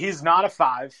 he's not a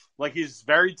 5. Like, he's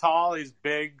very tall, he's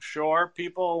big, sure.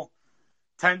 People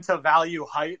tend to value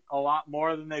height a lot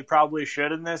more than they probably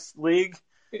should in this league.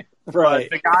 Right.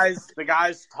 But the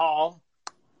guy's tall,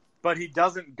 but he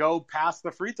doesn't go past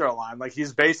the free throw line. Like, he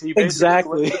basically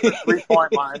Exactly. lives at the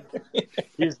 3-point line.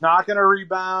 He's not going to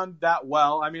rebound that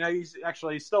well. I mean, he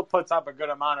still puts up a good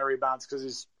amount of rebounds because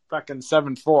he's fucking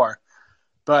 7'4".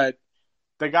 But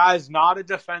the guy's not a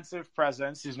defensive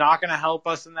presence. He's not going to help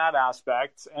us in that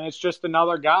aspect. And it's just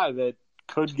another guy that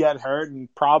could get hurt and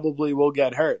probably will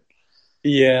get hurt.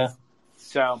 Yeah.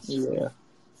 So Yeah.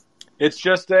 it's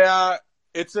just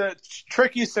it's a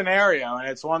tricky scenario, and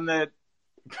it's one that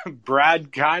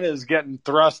Brad kind of is getting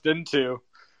thrust into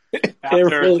after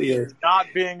really is. not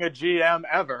being a GM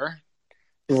ever,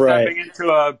 Right. stepping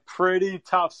into a pretty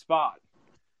tough spot,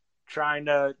 trying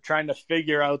to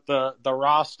figure out the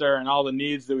roster and all the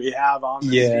needs that we have on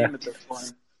this team at this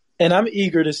point. And I'm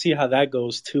eager to see how that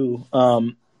goes too. I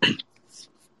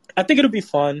think it'll be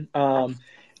fun,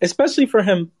 especially for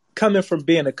him coming from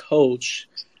being a coach.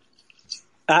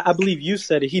 I believe you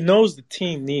said it. He knows the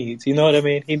team needs. You know what I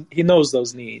mean? He knows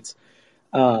those needs.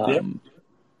 I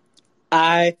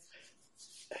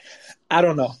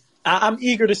don't know. I'm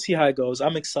eager to see how it goes.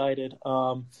 I'm excited.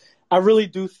 I really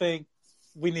do think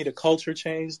we need a culture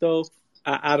change, though.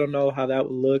 I don't know how that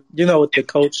would look. You know, with the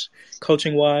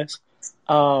coaching wise.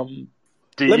 Do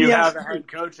you have a head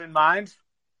coach in mind?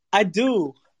 I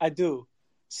do.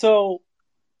 So,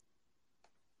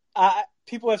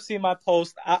 people have seen my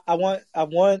post. I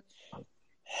want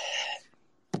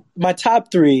my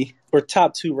top 3 or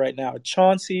top 2 right now: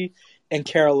 Chauncey and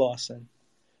Kara Lawson.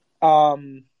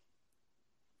 Following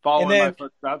my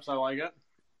footsteps, I like it.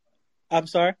 I'm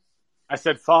sorry? I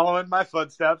said following my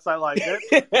footsteps, I like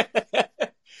it.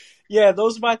 Yeah,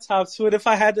 those are my top 2. And if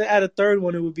I had to add a third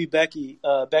one, it would be Becky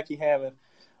Hammond.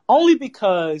 Only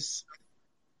because,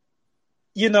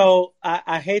 you know,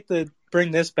 I hate to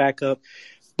bring this back up,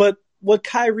 but what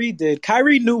Kyrie did,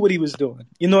 Kyrie knew what he was doing.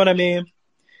 You know what I mean?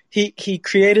 He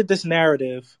created this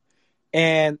narrative,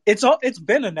 and it's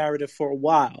been a narrative for a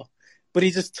while, but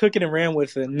he just took it and ran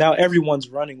with it. And now everyone's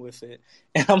running with it,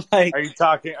 and I'm like, Are you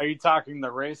talking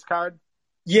the race card?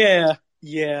 yeah.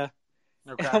 Okay.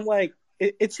 And I'm like,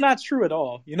 it's not true at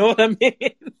all. You know what I mean?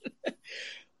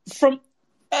 From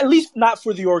at least not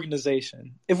for the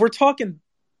organization. If we're talking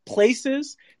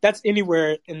places, that's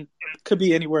anywhere could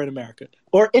be anywhere in America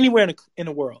or anywhere in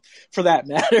the world for that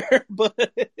matter. But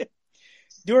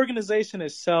the organization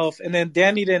itself, and then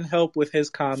Danny didn't help with his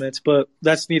comments, but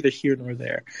that's neither here nor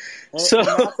there.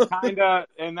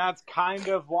 And that's kind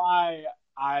of why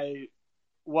I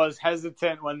was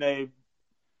hesitant when they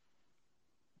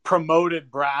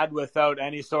promoted Brad without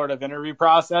any sort of interview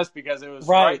process, because it was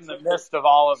right in the midst of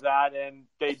all of that, and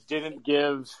they didn't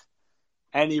give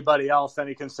anybody else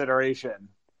any consideration.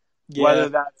 Yeah. Whether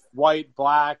that's white,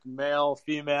 black, male,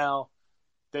 female,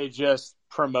 they just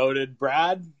promoted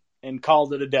Brad and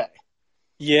called it a day.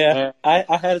 Yeah. And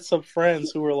I had some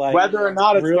friends who were like, whether or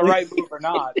not it's the really? right move or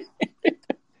not,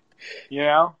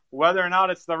 whether or not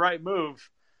it's the right move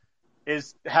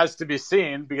has to be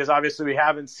seen, because obviously we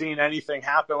haven't seen anything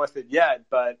happen with it yet.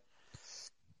 But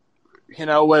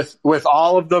with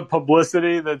all of the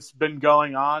publicity that's been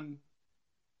going on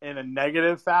in a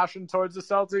negative fashion towards the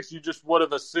Celtics, you just would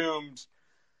have assumed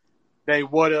they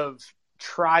would have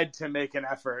tried to make an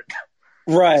effort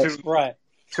Right.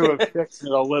 to have fixed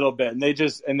it a little bit, and they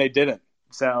didn't.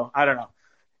 So I don't know.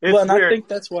 It's Well, and weird. I think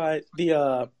that's why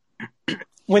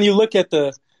when you look at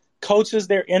the coaches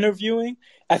they're interviewing,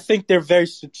 I think they're very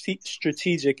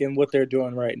strategic in what they're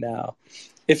doing right now.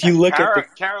 If you look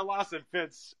at Kara Lawson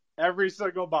fits every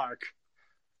single mark.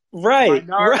 right,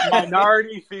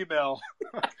 Minority female.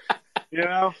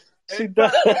 She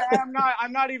does.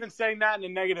 I'm not even saying that in a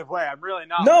negative way. I'm really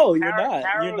not. No, you're not.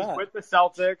 Kara You're was not. with the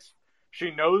Celtics.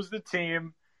 She knows the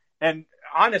team, and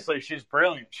honestly, she's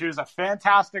brilliant. She was a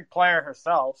fantastic player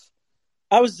herself.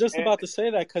 I was just about to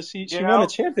say that because she won a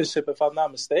championship, if I'm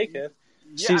not mistaken.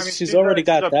 Yeah, she's already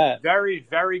got that. Very,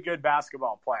 very good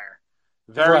basketball player.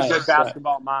 Very good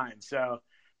basketball mind. So,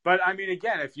 but I mean,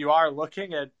 again, if you are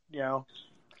looking at,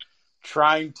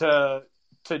 trying to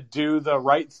do the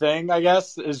right thing, I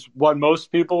guess is what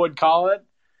most people would call it.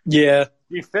 Yeah.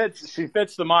 She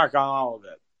fits the mark on all of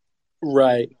it.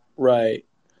 Right.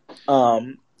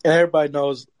 And everybody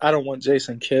knows I don't want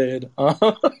Jason Kidd.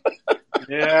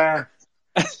 Yeah.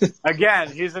 Again,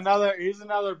 he's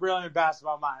another brilliant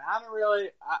basketball mind.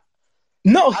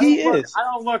 He is. I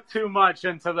don't look too much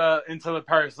into the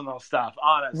personal stuff,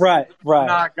 honestly. Right. I'm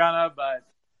not gonna, but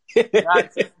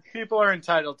people are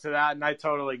entitled to that, and I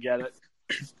totally get it.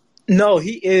 No,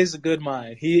 he is a good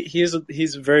mind. He's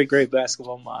a very great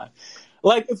basketball mind.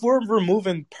 Like, if we're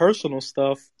removing personal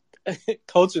stuff,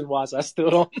 coaching wise, I still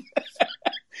don't.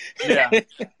 Yeah.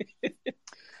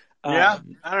 Yeah,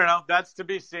 I don't know. That's to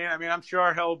be seen. I mean, I'm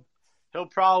sure he'll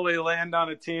probably land on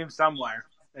a team somewhere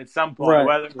at some point. Right.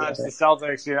 Whether or not it's the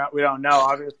Celtics, we don't know,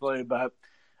 obviously. But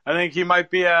I think he might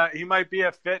be a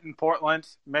fit in Portland.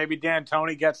 Maybe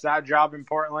D'Antoni gets that job in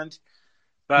Portland.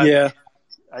 But yeah,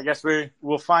 I guess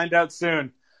we'll find out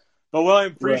soon. But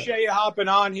William, appreciate you hopping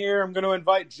on here. I'm going to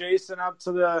invite Jason up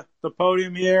to the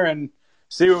podium here and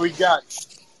see what we got.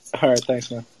 All right, thanks,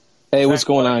 man. Hey, what's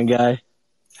going on, guy?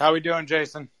 How we doing,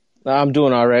 Jason? I'm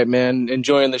doing all right, man.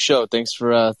 Enjoying the show. Thanks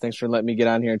for letting me get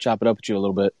on here and chop it up with you a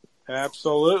little bit.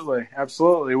 Absolutely.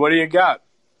 What do you got?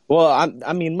 Well,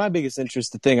 I mean, my biggest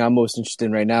interest, the thing I'm most interested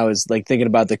in right now is like thinking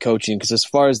about the coaching, because as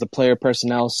far as the player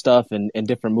personnel stuff and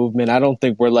different movement, I don't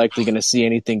think we're likely going to see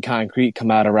anything concrete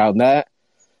come out around that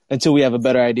until we have a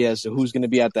better idea as to who's going to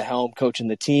be at the helm coaching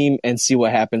the team and see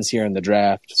what happens here in the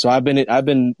draft. So I've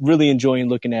been really enjoying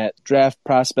looking at draft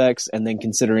prospects and then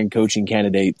considering coaching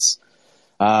candidates.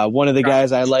 One of the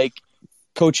guys I like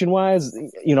coaching-wise,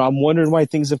 I'm wondering why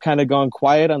things have kind of gone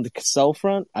quiet on the Cassell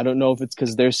front. I don't know if it's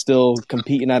because they're still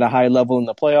competing at a high level in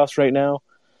the playoffs right now,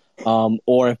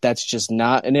 or if that's just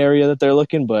not an area that they're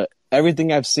looking. But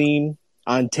everything I've seen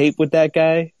on tape with that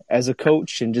guy as a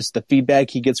coach and just the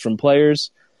feedback he gets from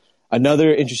players.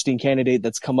 Another interesting candidate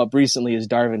that's come up recently is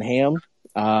Darvin Ham.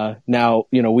 Now,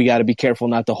 we got to be careful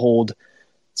not to hold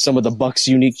some of the Bucks'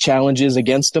 unique challenges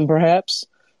against him, perhaps.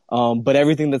 But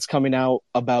everything that's coming out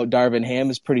about Darvin Ham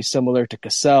is pretty similar to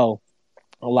Cassell.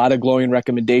 A lot of glowing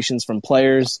recommendations from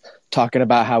players talking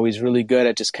about how he's really good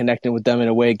at just connecting with them in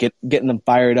a way, getting them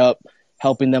fired up,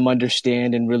 helping them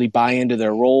understand and really buy into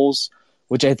their roles,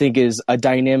 which I think is a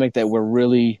dynamic that we're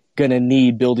really going to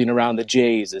need building around the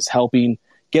Jays, is helping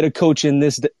get a coach in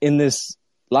this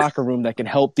locker room that can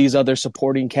help these other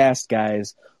supporting cast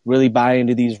guys really buy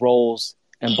into these roles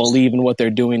and believe in what they're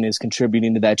doing is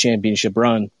contributing to that championship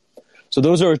run. So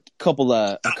those are a couple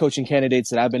of coaching candidates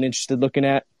that I've been interested in looking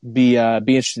at. Be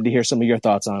interested to hear some of your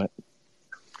thoughts on it.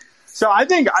 So I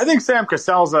think Sam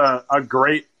Cassell's a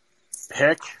great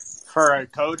pick for a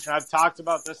coach, and I've talked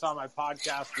about this on my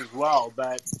podcast as well.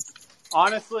 But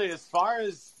honestly, as far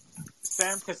as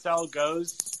Sam Cassell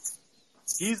goes,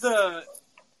 he's a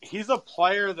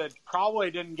player that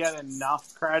probably didn't get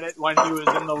enough credit when he was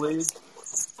in the league.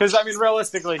 Because, I mean,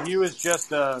 realistically, he was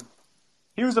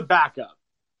a backup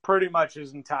pretty much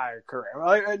his entire career.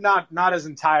 Well, not his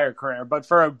entire career, but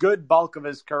for a good bulk of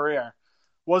his career,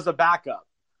 was a backup.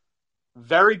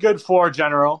 Very good floor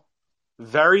general,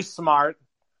 very smart,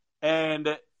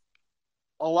 and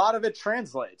a lot of it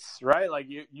translates, right? Like,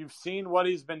 you've seen what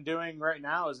he's been doing right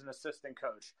now as an assistant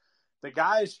coach. The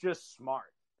guy is just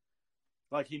smart.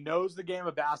 Like, he knows the game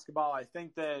of basketball. I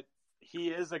think that he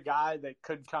is a guy that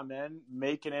could come in,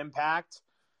 make an impact.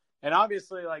 And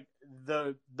obviously, like,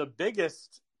 the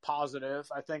biggest positive,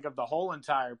 I think, of the whole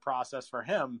entire process for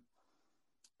him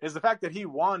is the fact that he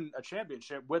won a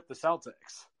championship with the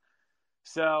Celtics.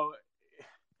 So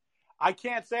I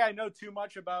can't say I know too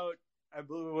much about, I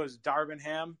believe it was Darvin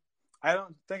Ham. I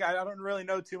don't really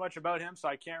know too much about him, so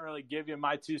I can't really give you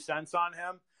my 2 cents on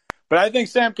him. But I think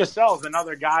Sam Cassell is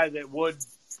another guy that would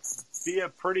be a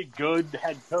pretty good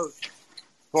head coach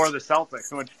for the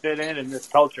Celtics and would fit in this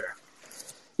culture.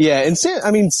 Yeah, and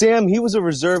Sam, he was a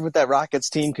reserve with that Rockets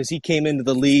team because he came into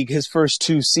the league his first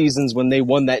 2 seasons when they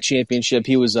won that championship.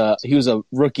 He was a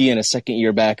rookie and a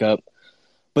second-year backup.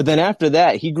 But then after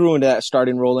that, he grew into that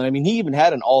starting role. And, I mean, he even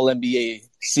had an All-NBA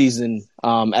season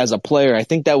as a player. I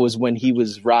think that was when he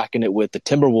was rocking it with the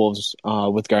Timberwolves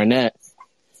with Garnett.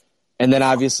 And then,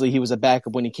 obviously, he was a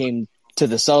backup when he came to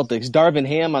the Celtics. Darvin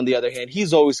Ham, on the other hand,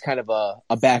 he's always kind of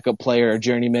a backup player, a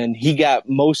journeyman. He got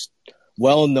most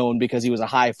well-known because he was a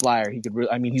high flyer.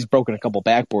 He's broken a couple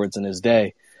backboards in his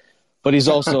day. But he's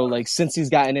also, like, since he's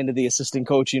gotten into the assistant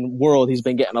coaching world, he's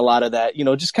been getting a lot of that,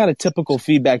 just kind of typical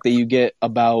feedback that you get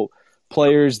about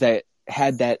players that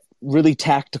had that really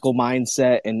tactical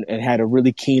mindset and had a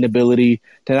really keen ability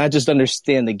to not just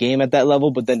understand the game at that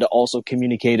level, but then to also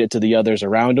communicate it to the others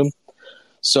around him.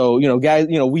 So, guys,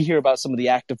 we hear about some of the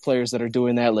active players that are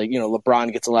doing that. Like,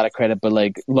 LeBron gets a lot of credit, but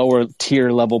like lower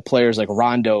tier level players like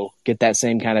Rondo get that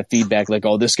same kind of feedback. Like,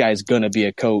 oh, this guy's going to be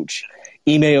a coach.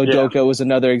 Ime Udoka was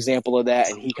another example of that,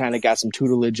 and he kind of got some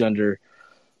tutelage under,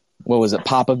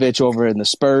 Popovich over in the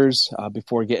Spurs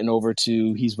before getting over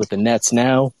to he's with the Nets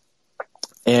now.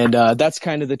 And that's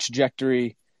kind of the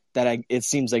trajectory that it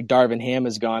seems like Darvin Ham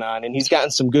has gone on, and he's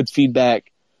gotten some good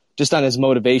feedback just on his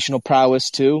motivational prowess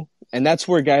too. And that's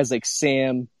where guys like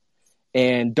Sam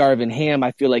and Darvin Ham,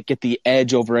 I feel like, get the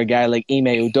edge over a guy like Ime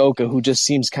Udoka, who just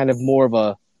seems kind of more of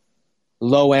a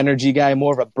low energy guy,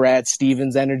 more of a Brad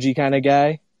Stevens energy kind of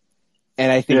guy.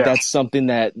 And I think that's something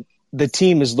that the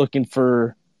team is looking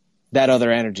for, that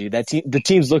other energy. The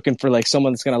team's looking for like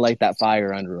someone that's going to light that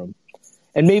fire under him.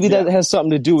 And maybe that has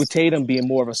something to do with Tatum being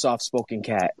more of a soft-spoken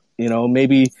cat.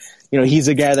 Maybe, he's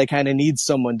a guy that kind of needs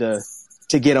someone to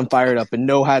get him fired up and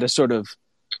know how to sort of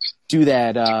do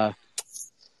that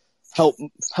help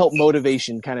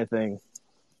motivation kind of thing.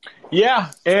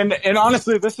 Yeah, and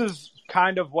honestly, this is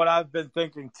kind of what I've been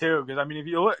thinking too. Because, I mean, if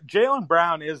you look, Jaylen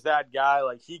Brown is that guy.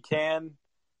 Like, he can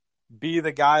be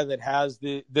the guy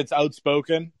that's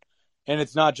outspoken. And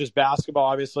it's not just basketball,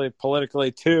 obviously,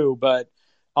 politically too. But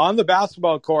on the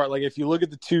basketball court, like, if you look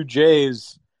at the 2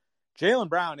 J's, Jaylen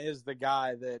Brown is the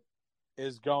guy that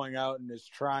is going out and is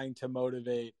trying to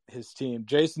motivate his team.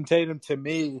 Jason Tatum, to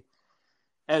me,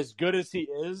 as good as he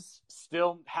is,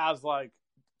 still has like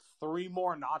 3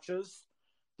 more notches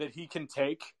that he can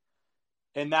take.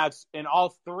 And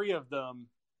all 3 of them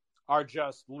are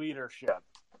just leadership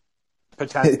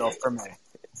potential for me.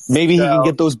 Maybe he can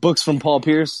get those books from Paul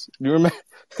Pierce. You remember?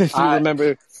 If you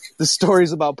remember the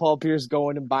stories about Paul Pierce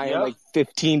going and buying like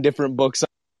 15 different books.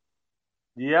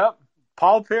 Yep.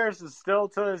 Paul Pierce is still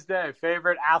to this day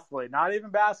favorite athlete, not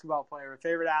even basketball player, but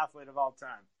favorite athlete of all time.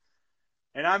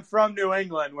 And I'm from New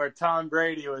England, where Tom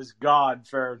Brady was God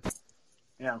for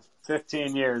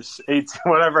 15 years, 18,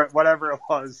 whatever it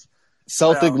was.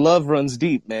 Celtic love runs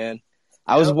deep, man.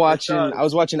 I was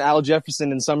watching Al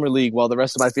Jefferson in summer league while the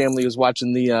rest of my family was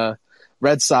watching the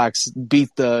Red Sox beat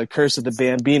the curse of the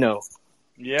Bambino.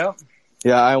 Yep.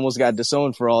 Yeah, I almost got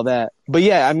disowned for all that. But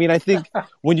yeah, I mean, I think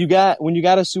when you got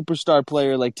a superstar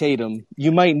player like Tatum,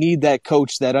 you might need that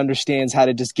coach that understands how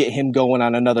to just get him going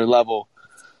on another level.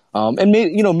 And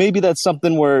maybe that's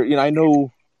something where, I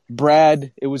know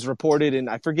Brad, it was reported, and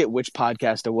I forget which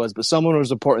podcast it was, but someone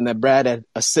was reporting that Brad had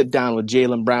a sit down with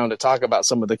Jaylen Brown to talk about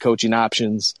some of the coaching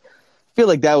options. I feel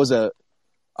like that was a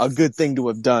good thing to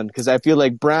have done, because I feel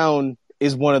like Brown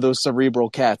is one of those cerebral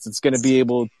cats that's going to be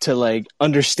able to like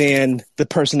understand the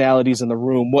personalities in the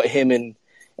room, what him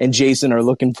and Jason are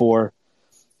looking for.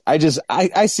 I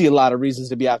see a lot of reasons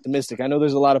to be optimistic. I know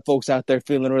there's a lot of folks out there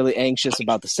feeling really anxious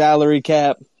about the salary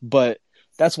cap, but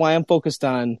that's why I'm focused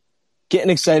on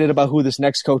getting excited about who this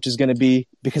next coach is going to be,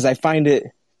 because I find it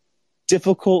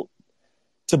difficult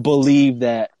to believe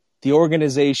that the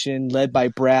organization led by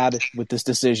Brad with this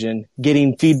decision,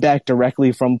 getting feedback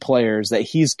directly from players that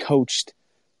he's coached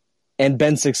and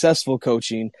been successful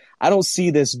coaching, I don't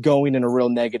see this going in a real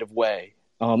negative way.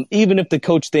 Even if the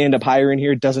coach they end up hiring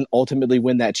here doesn't ultimately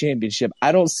win that championship,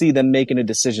 I don't see them making a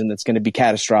decision that's going to be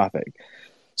catastrophic.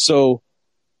 So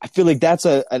I feel like that's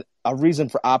a reason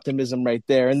for optimism right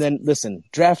there. And then, listen,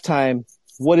 draft time,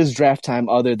 what is draft time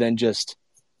other than just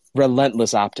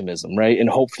relentless optimism, right? And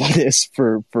hopefulness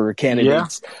for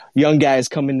candidates, young guys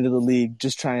coming into the league,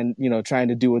 just trying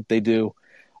to do what they do.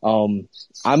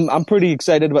 I'm pretty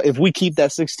excited about if we keep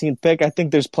that 16th pick. I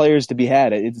think there's players to be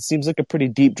had. It seems like a pretty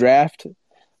deep draft.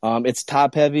 It's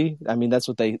top heavy. I mean, that's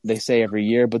what they say every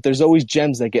year, but there's always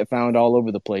gems that get found all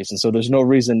over the place. And so there's no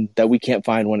reason that we can't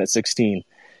find one at 16.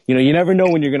 You never know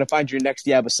when you're going to find your next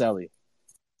Yabusele.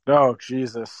 Oh,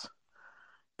 Jesus.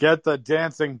 Get the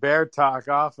dancing bear talk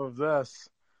off of this.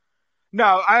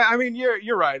 No, I mean,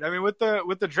 you're right. I mean, with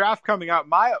the draft coming up,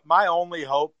 my only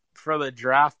hope for the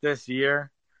draft this year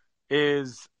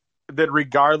is that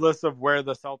regardless of where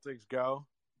the Celtics go,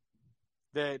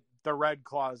 that the Red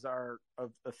Claws are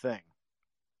a thing,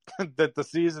 that the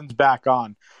season's back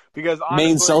on. Because honestly,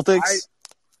 Maine Celtics?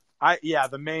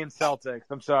 The Maine Celtics.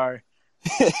 I'm sorry.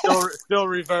 Still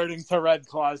reverting to Red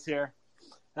Claws here.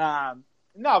 No,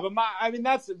 but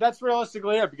that's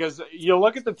realistically it, because you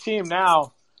look at the team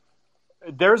now,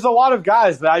 there's a lot of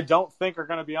guys that I don't think are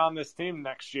going to be on this team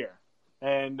next year.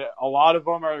 And a lot of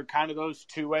them are kind of those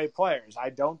two-way players.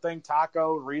 I don't think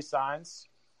Taco re-signs.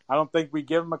 I don't think we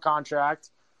give him a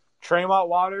contract. Tremont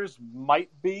Waters might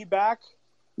be back.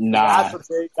 Nah.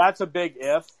 That's a big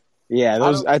if.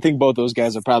 Yeah, I think both those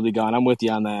guys are probably gone. I'm with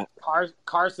you on that.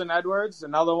 Carson Edwards,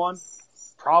 another one,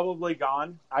 probably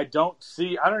gone. I don't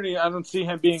see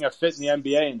him being a fit in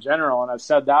the NBA in general, and I've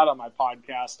said that on my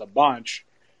podcast a bunch.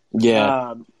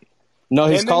 Yeah. No,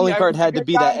 his calling card had to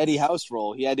be guys. that Eddie House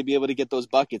role. He had to be able to get those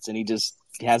buckets, and he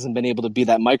hasn't been able to be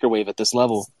that microwave at this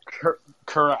level.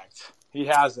 Correct. He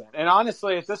hasn't. And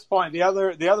honestly, at this point, the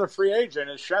other free agent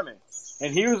is Shemi.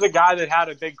 And he was a guy that had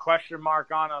a big question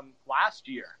mark on him last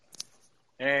year.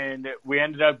 And we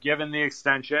ended up giving the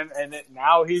extension, and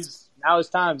now his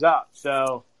time's up.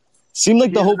 So seemed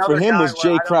like the hope for him was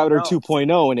Jay Crowder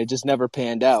 2.0, and it just never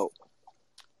panned out.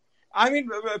 I mean,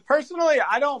 personally,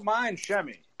 I don't mind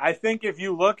Shemi. I think if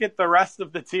you look at the rest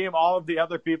of the team, all of the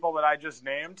other people that I just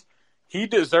named, he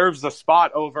deserves the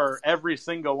spot over every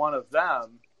single one of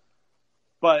them.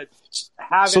 But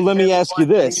so let me ask you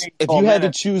this. If you had to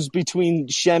choose between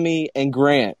Shemi and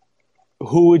Grant,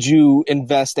 who would you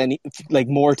invest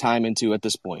more time into at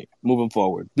this point, moving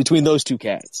forward, between those two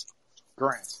cats?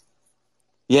 Grant.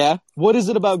 Yeah? What is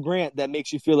it about Grant that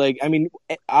makes you feel like, I mean,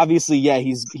 obviously, yeah,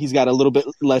 he's got a little bit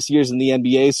less years in the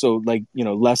NBA, so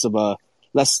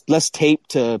less tape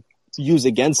to use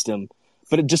against him.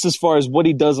 But just as far as what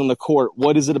he does on the court,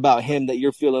 what is it about him that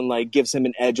you're feeling like gives him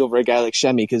an edge over a guy like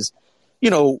Shemi? Because,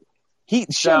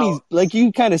 Shemi, like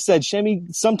you kind of said,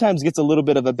 Shemi sometimes gets a little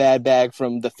bit of a bad bag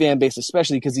from the fan base,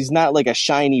 especially because he's not like a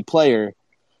shiny player,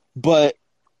 but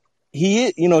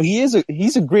he's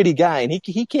a gritty guy, and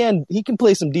he can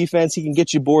play some defense. He can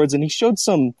get you boards, and he showed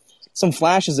some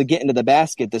flashes of getting to the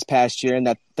basket this past year, and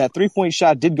that 3-point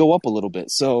shot did go up a little bit.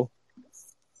 So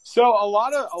a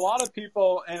lot of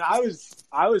people, and I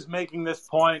was making this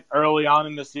point early on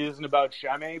in the season about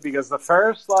Shemi, because the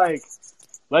first,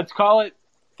 let's call it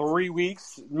 3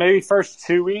 weeks, maybe first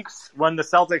 2 weeks, when the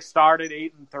Celtics started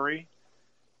 8-3,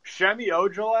 Shemi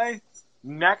Ojale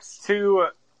next to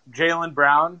Jaylen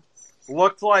Brown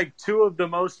looked like two of the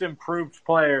most improved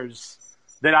players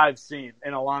that I've seen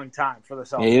in a long time for the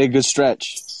Celtics. Yeah, he had a good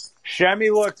stretch.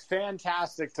 Shemi looked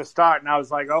fantastic to start, and I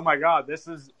was like, oh my God, this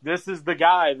is the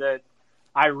guy that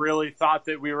I really thought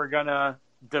that we were going to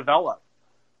develop.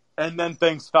 And then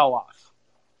things fell off.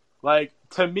 Like,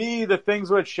 to me, the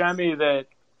things with Shemi that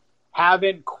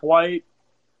haven't quite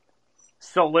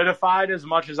solidified as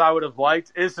much as I would have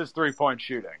liked is his 3-point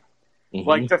shooting. Mm-hmm.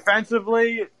 Like,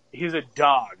 defensively, he's a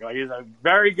dog. Like, he's a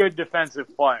very good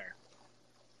defensive player.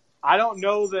 I don't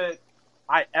know that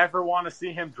I ever want to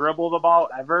see him dribble the ball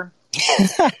ever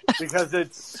because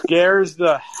it scares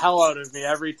the hell out of me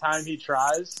every time he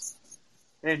tries.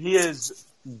 And he is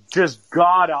just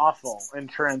god-awful in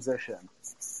transition.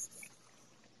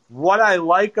 What I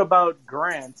like about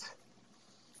Grant,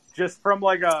 just from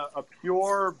like a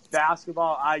pure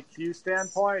basketball IQ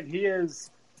standpoint, he is,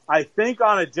 I think,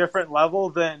 on a different level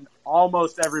than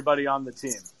almost everybody on the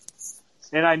team.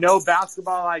 And I know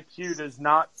basketball IQ does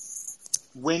not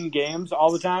win games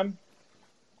all the time.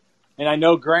 And I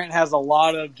know Grant has a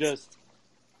lot of just,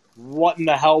 what in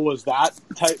the hell was that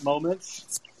type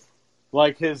moments.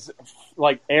 Like his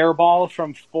air ball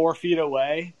from 4 feet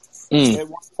away at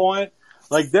one point.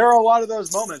 Like, there are a lot of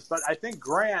those moments, but I think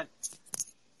Grant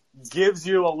gives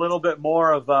you a little bit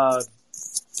more of a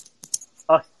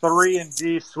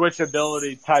 3-and-D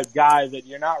switchability type guy that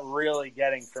you're not really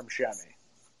getting from Shemi.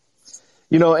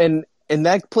 And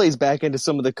that plays back into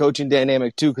some of the coaching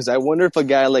dynamic too, because I wonder if a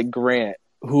guy like Grant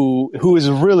who is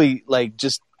really like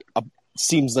just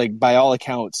seems like by all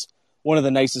accounts one of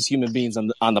the nicest human beings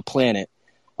on the planet.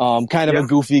 Kind of a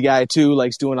goofy guy too,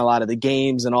 likes doing a lot of the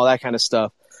games and all that kind of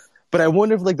stuff. But I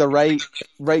wonder if like the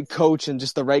right coach and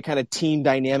just the right kind of team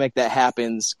dynamic that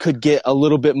happens could get a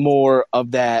little bit more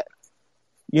of that,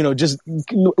 just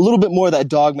a little bit more of that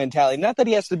dog mentality. Not that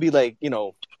he has to be like,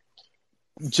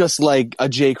 just like a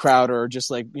Jay Crowder or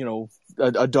just like,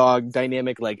 a dog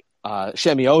dynamic like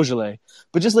Semi Ojeleye,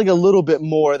 but just like a little bit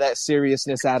more of that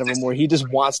seriousness out of him where he just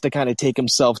wants to kind of take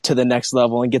himself to the next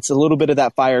level and gets a little bit of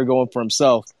that fire going for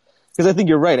himself. Because I think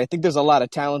you're right. I think there's a lot of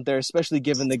talent there, especially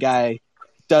given the guy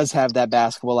does have that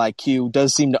basketball IQ,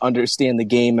 does seem to understand the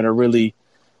game and are really,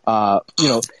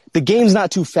 the game's not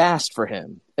too fast for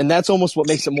him. And that's almost what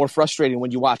makes it more frustrating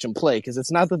when you watch him play, because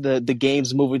it's not that the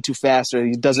game's moving too fast or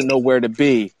he doesn't know where to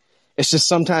be. It's just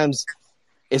sometimes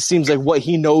it seems like what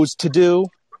he knows to do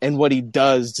and what he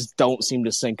does just don't seem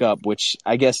to sync up, which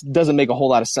I guess doesn't make a whole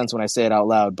lot of sense when I say it out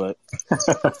loud. But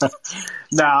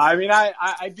no, I mean,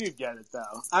 I do get it,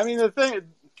 though. I mean,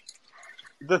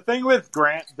 the thing with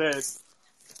Grant that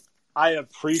I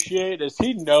appreciate is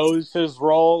he knows his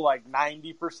role like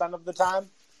 90% of the time.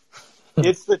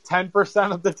 It's the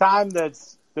 10% of the time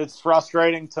that's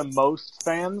frustrating to most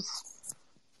fans.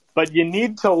 But you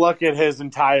need to look at his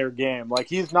entire game. Like,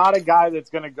 he's not a guy that's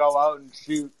going to go out and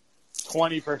shoot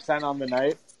 20% on the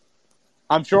night.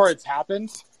 I'm sure it's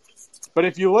happened. But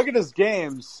if you look at his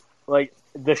games, like,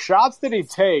 the shots that he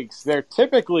takes, they're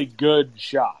typically good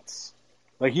shots.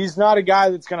 Like, he's not a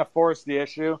guy that's going to force the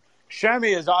issue.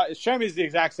 Shemi's the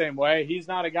exact same way. He's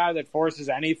not a guy that forces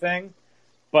anything,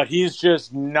 but he's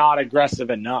just not aggressive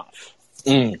enough.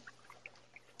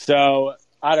 So,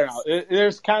 I don't know.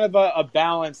 There's kind of a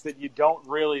balance that you don't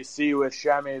really see with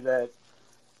Shemi that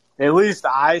at least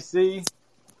I see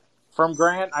from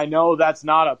Grant. I know that's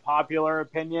not a popular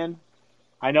opinion.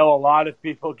 I know a lot of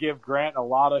people give Grant a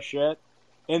lot of shit,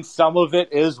 and some of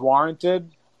it is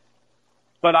warranted,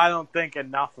 but I don't think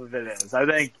enough of it is.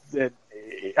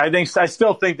 I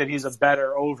still think that he's a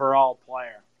better overall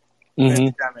player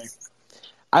than Shemi.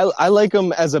 I like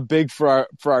him as a big for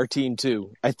our team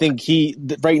too. I think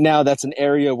right now that's an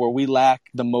area where we lack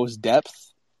the most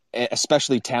depth,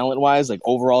 especially talent wise, like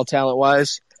overall talent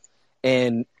wise,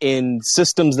 and in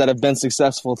systems that have been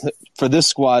successful for this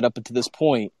squad up until this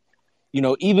point.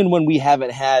 Even when we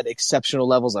haven't had exceptional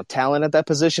levels of talent at that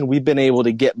position, we've been able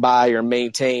to get by or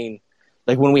maintain.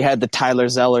 Like when we had the Tyler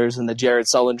Zellers and the Jared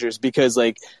Sullingers, because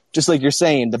like just like you're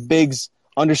saying, the bigs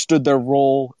understood their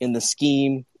role in the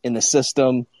scheme, in the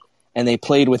system, and they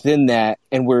played within that,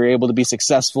 and were able to be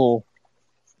successful,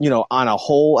 on a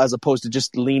whole, as opposed to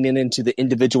just leaning into the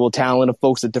individual talent of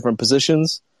folks at different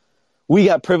positions. We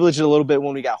got privileged a little bit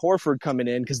when we got Horford coming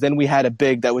in, because then we had a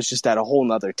big that was just at a whole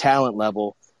nother talent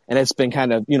level, and it's been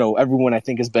kind of, everyone I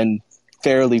think has been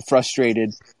fairly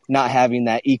frustrated not having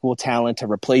that equal talent to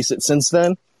replace it since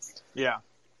then. Yeah.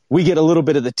 We get a little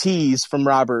bit of the tease from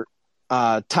Robert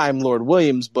Time Lord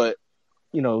Williams, but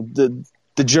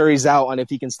the jury's out on if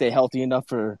he can stay healthy enough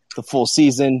for the full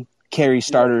season, carry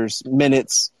starters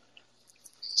minutes.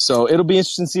 So it'll be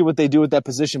interesting to see what they do with that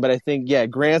position. But I think,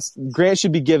 Grant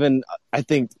should be given, I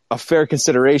think, a fair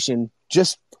consideration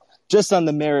just on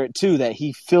the merit too that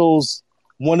he fills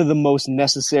one of the most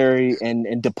necessary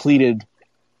and depleted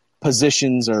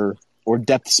positions or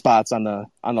depth spots on the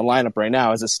lineup right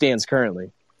now as it stands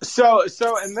currently. So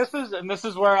this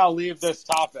is where I'll leave this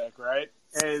topic, right?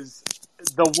 Is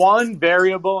the one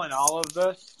variable in all of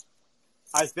this,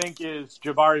 I think, is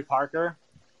Jabari Parker.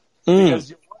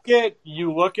 Because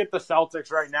you look at the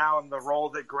Celtics right now and the role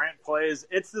that Grant plays,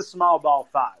 it's the small ball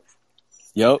five.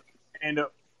 Yep. And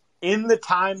in the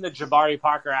time that Jabari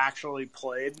Parker actually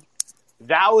played,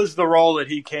 that was the role that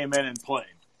he came in and played.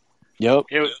 Yep.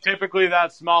 It was typically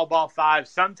that small ball five.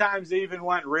 Sometimes they even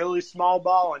went really small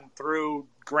ball and threw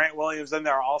Grant Williams in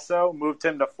there also, moved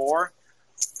him to 4.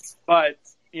 But,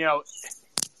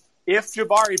 if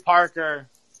Jabari Parker,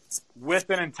 with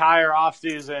an entire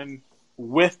offseason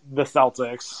with the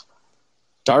Celtics,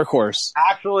 dark horse,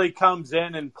 actually comes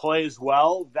in and plays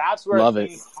well, that's where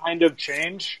things kind of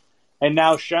change. And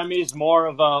now Shemi's more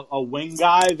of a wing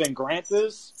guy than Grant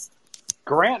is.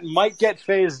 Grant might get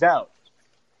phased out.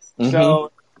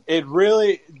 So it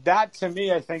really, that to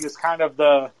me, I think is kind of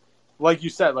the, like you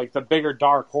said, like the bigger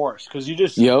dark horse. Because you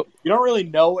just, you don't really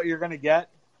know what you're going to get.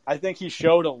 I think he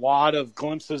showed a lot of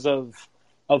glimpses of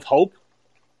hope.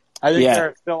 I think there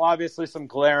are still obviously some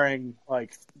glaring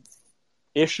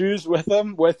issues with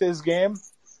him, with his game.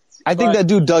 I think that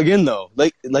dude dug in though.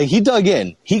 Like he dug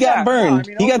in. He got burned.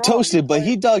 He got toasted, but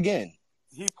he dug in.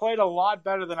 He played a lot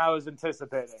better than I was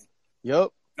anticipating. Yep.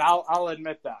 I'll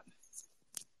admit that.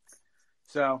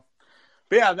 So,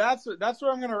 but yeah, that's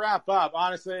where I'm going to wrap up.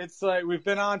 Honestly, it's like we've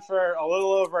been on for a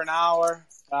little over an hour.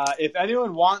 If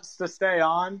anyone wants to stay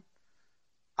on,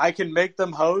 I can make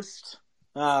them host.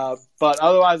 But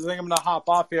otherwise, I think I'm going to hop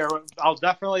off here. I'll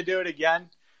definitely do it again.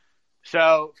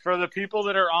 So for the people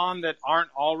that are on that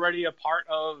aren't already a part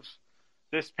of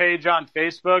this page on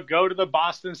Facebook, go to the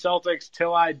Boston Celtics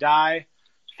Till I Die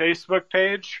Facebook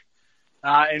page.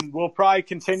 And we'll probably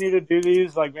continue to do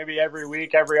these like maybe every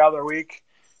week, every other week,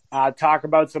 talk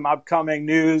about some upcoming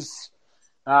news.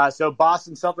 So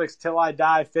Boston Celtics Till I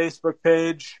Die Facebook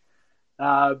page.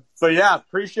 But yeah,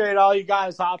 appreciate all you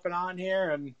guys hopping on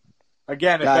here. And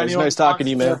again, if anyone nice talking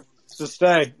to you, man. To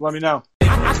stay, let me know.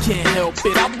 I can't help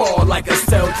it, I ball like a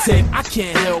Celtic. I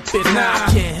can't help it, nah, I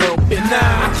can't help it, nah,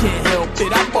 I can't help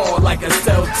it, I ball like a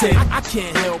Celtic. I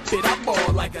can't help it, I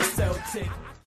ball like a Celtic.